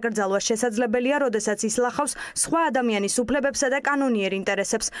გავრცელების აკრძალვა შესაძლებელია, როდესაც ის ლახავს სხვა ადამიანის უფლებებსა და კანონიერ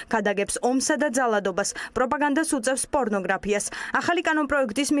ინტერესებს, ქადაგებს ომსა და ძალადობას, პროპაგანდას უწევს პორნოგრაფიას. ახალი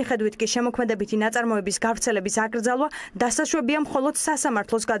კანონპროექტის მიხედვით კი შემოქმედებითი ნაწარმოების გავრცელების აკრძალვა დასაშვებია მხოლოდ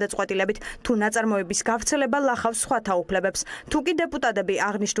სასამართლოს გადაწყვეტილებით, თუ ნაწარმოების გავრცელება ლახავს სხვათა უფლებებს. თუ კი დეპუტატები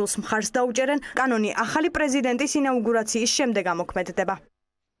აღნიშნულს მხარს დაუჭერენ, კანონი ახალი პრეზიდენტის ინაუგურაციის შემდეგ ამოქმედდება.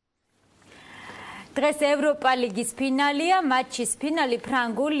 დღეს ევროპა ლიგის ფინალია, მატჩის ფინალი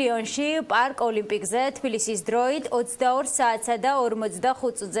ფრანგულ ლიონში პარკ ოლიმპიკზე თბილისის დროით 22 საათსა და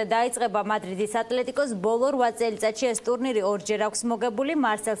 45 წუთზე დაიწყება მადრიდის ატლეტიკოს ბოლო 8 წელიწადში ეს ტურნირი ორჯერ აქვს მოგებული,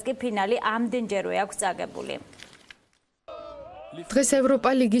 მარსელს კი ფინალი ამდენჯერვე აქვს წაგებული. დღეს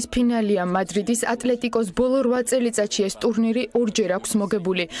ევროპა ლიგის ფინალია, მადრიდის ატლეტიკოს ბოლო 8 წელიწადში ეს ტურნირი ორჯერ აქვს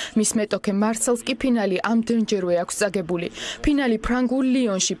მოგებული. მის მეტოქე მარსელს კი ფინალი ამდენჯერვე აქვს წაგებული. ფინალი ფრანგულ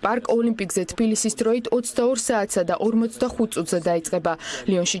ლიონში პარკ ოლიმპიკზე თბილისის დროით 22 საათსა და 45 წუთზე დაიწყება.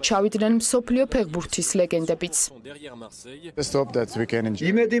 ლიონში ჩავიდნენ მსოფლიო ფეხბურთის ლეგენდებიც.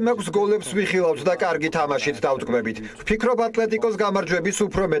 იმედი მაქვს გოლებს ვიხილავთ და კარგი თამაშით დავტკბებით. ვფიქრობ ატლეტიკოს გამარჯვების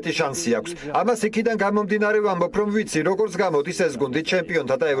უფრო მეტი შანსი აქვს. ამას იქიდან გამომდინარე ვამბობ, რომ ვიცი როგორც გამოდის ეს გუნდი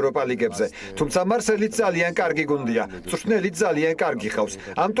ჩემპიონთა და ევროპა ლიგებზე. თუმცა მარსელიც ძალიან კარგი გუნდია. წვრთნელიც ძალიან კარგი ხავს.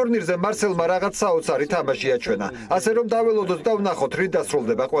 ამ ტურნირზე მარსელმა რაღაც საოცარი თამაში აჩვენა. ასე რომ დაველოდოთ და ვნახოთ რით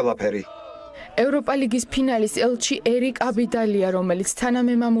დასრულდება ყველაფერი. ევროპა ლიგის ფინალის ელჩი ერიკ აბიდალია, რომელიც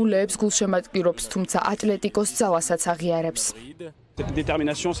თანამემამულეებს გულშემატკივრობს, თუმცა ატლეტიკოს ძალასაც აღიარებს.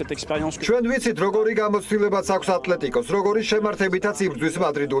 ჩვენ ვიცით, როგორი გამოცდილებაც აქვს ატლეტიკოს, როგორი შემართებითაც იბრძვის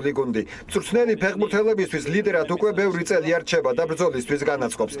მადრიდული გუნდი. მწვრთნელი ფეხბურთელებისთვის ლიდერად უკვე ბევრი წელი არჩება და ბრძოლისთვის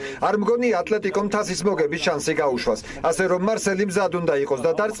განაწყობს. არ მგონი ატლეტიკომ თასის მოგების შანსი გაუშვას. ასე რომ მარსელი მზად უნდა იყოს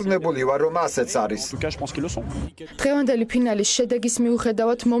და დარწმუნებული ვარ, რომ ასეც არის. დღევანდელი ფინალის შედეგის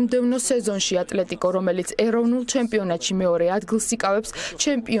მიუხედავად მომდევნო სეზონში ატლეტიკო, რომელიც ეროვნულ ჩემპიონატში მეორე ადგილს იკავებს,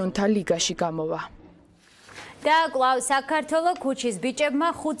 ჩემპიონთა ლიგაში გამოვა. და კვლავ საქართველოს ქუჩის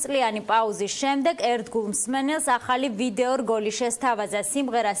ბიჭებმა 5 წლიანი პაუზის შემდეგ ერთგულ მსმენელს ახალი ვიდეო რგოლი შესთავაზა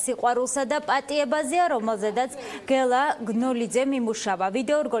სიმღერა სიყვარულსა და პატიებაზეა, რომელზედაც გელა გნოლიძემ იმუშავა.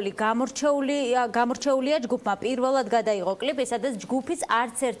 ვიდეო რგოლი გამორჩეულია ჯგუფმა პირველად გადაიღო კლიპი, სადაც ჯგუფის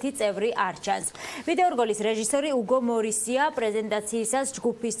არც ერთი წევრი არ ჩანს. ვიდეო რგოლის რეჟისორი უგო მორისია პრეზენტაციისას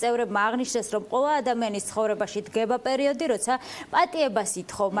ჯგუფის წევრებმა აღნიშნეს, რომ ყველა ადამიანის ცხოვრებაში დგება პერიოდი, როცა პატიებას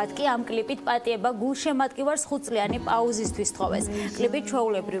ითხოვ, მათ კი ამ კლიპით პატიება გულშემატკივარს 5 წლიანი პაუზისთვის თხოვეს. კლიპი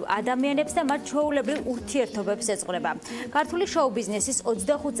ჩვეულებრივ ადამიანებს და მათ ჩვეულებრივ ურთიერთობებს ეძღვნება. ქართული შოუ-ბიზნესის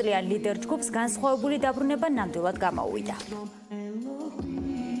 25 წლიან ლიდერ ჯგუფს განსხვავებული დაბრუნება ნამდვილად გამოუვიდა.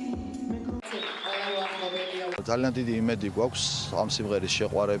 ძალიან დიდი იმედი გვაქვს ამ სიმღერის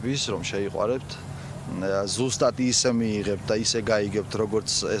შეყვარების, რომ შეიყვარებთ. ზუსტად ისე მიიღებთ და ისე გაიგებთ, როგორც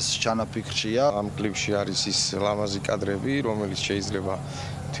ეს ჩანაფიქრშია. ამ კლიპში არის ის ლამაზი კადრები, რომელიც შეიძლება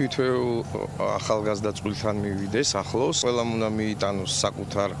თვითეულ ახალგაზრდა წყვილთან მივიდეს ახლოს. ყველამ უნდა მიიტანოს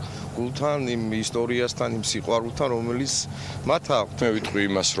საკუთარ გულთან, იმ ისტორიასთან, იმ სიყვარულთან, რომელიც მათ აქვთ. მე ვიტყვი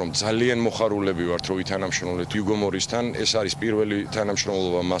იმას, რომ ძალიან მოხარულები ვართ, რომ ვითანამშრომლეთ უგო მორისთან. ეს არის პირველი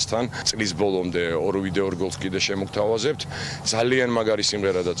თანამშრომლობა მასთან. წლის ბოლომდე ორ ვიდეო რგოლს კიდე შემოგთავაზებთ. ძალიან მაგარი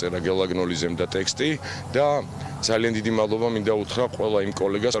სიმღერა დაწერა გელა გნოლიძემ და ტექსტი და ძალიან დიდი მადლობა მინდა უთხრა ყველა იმ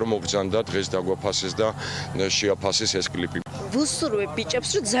კოლეგას, რომ მოგზანდა დღეს დაგვაფასეს და შეაფასეს ეს კლიპი. ვუსურვებ ბიჭებს,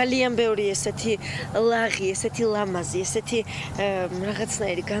 რომ ძალიან ბევრი ესეთი ლაღი, ესეთი ლამაზი, ესეთი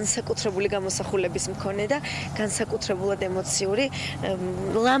რაღაცნაირი განსაკუთრებული გამოსახულების მქონე და განსაკუთრებულად ემოციური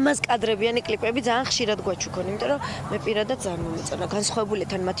ლამაზ კადრებიანი კლიპები ძალიან ხშირად გვაჩუქონ, იმიტომ რომ მე პირადად ძალიან მომეწონა. განსხვავებულია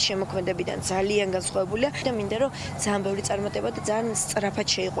თან მათი შემოქმედებიდან, ძალიან განსხვავებულია და მინდა რომ ძალიან ბევრი წარმატება და ძალიან სწრაფად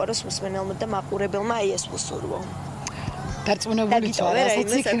შეიყვაროს მსმენელმა და მაყურებელმა აი ეს ვუსურვო. დარწმუნებული ვარ,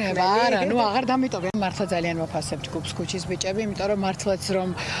 ასეც იქნება. არა, ნუ აღარ დამიტოვე. მართლა ძალიან ვაფასებ ჯგუფს ქუჩის ბიჭები, იმიტომ რომ მართლაც რომ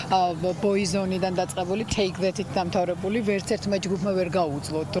ბოიზონიდან დაწყებული Take That-ით დამთავრებული, ვერც ერთმა ჯგუფმა ვერ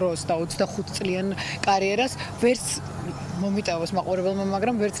გაუძლო დროს და 25 წლიან კარიერას, ვერც მომიტევოს მაყურებელმა,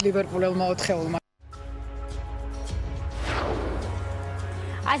 მაგრამ ვერც ლივერპულელმა 4-ულმა.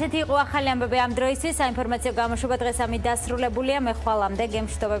 ასეთი იყო ახალი ამბები ამ დროისთვის. საინფორმაციო გამოშვება დღეს ამით დასრულებულია. მე ხვალამდე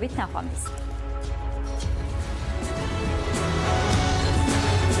გემშვიდობებით, ნახვამდის.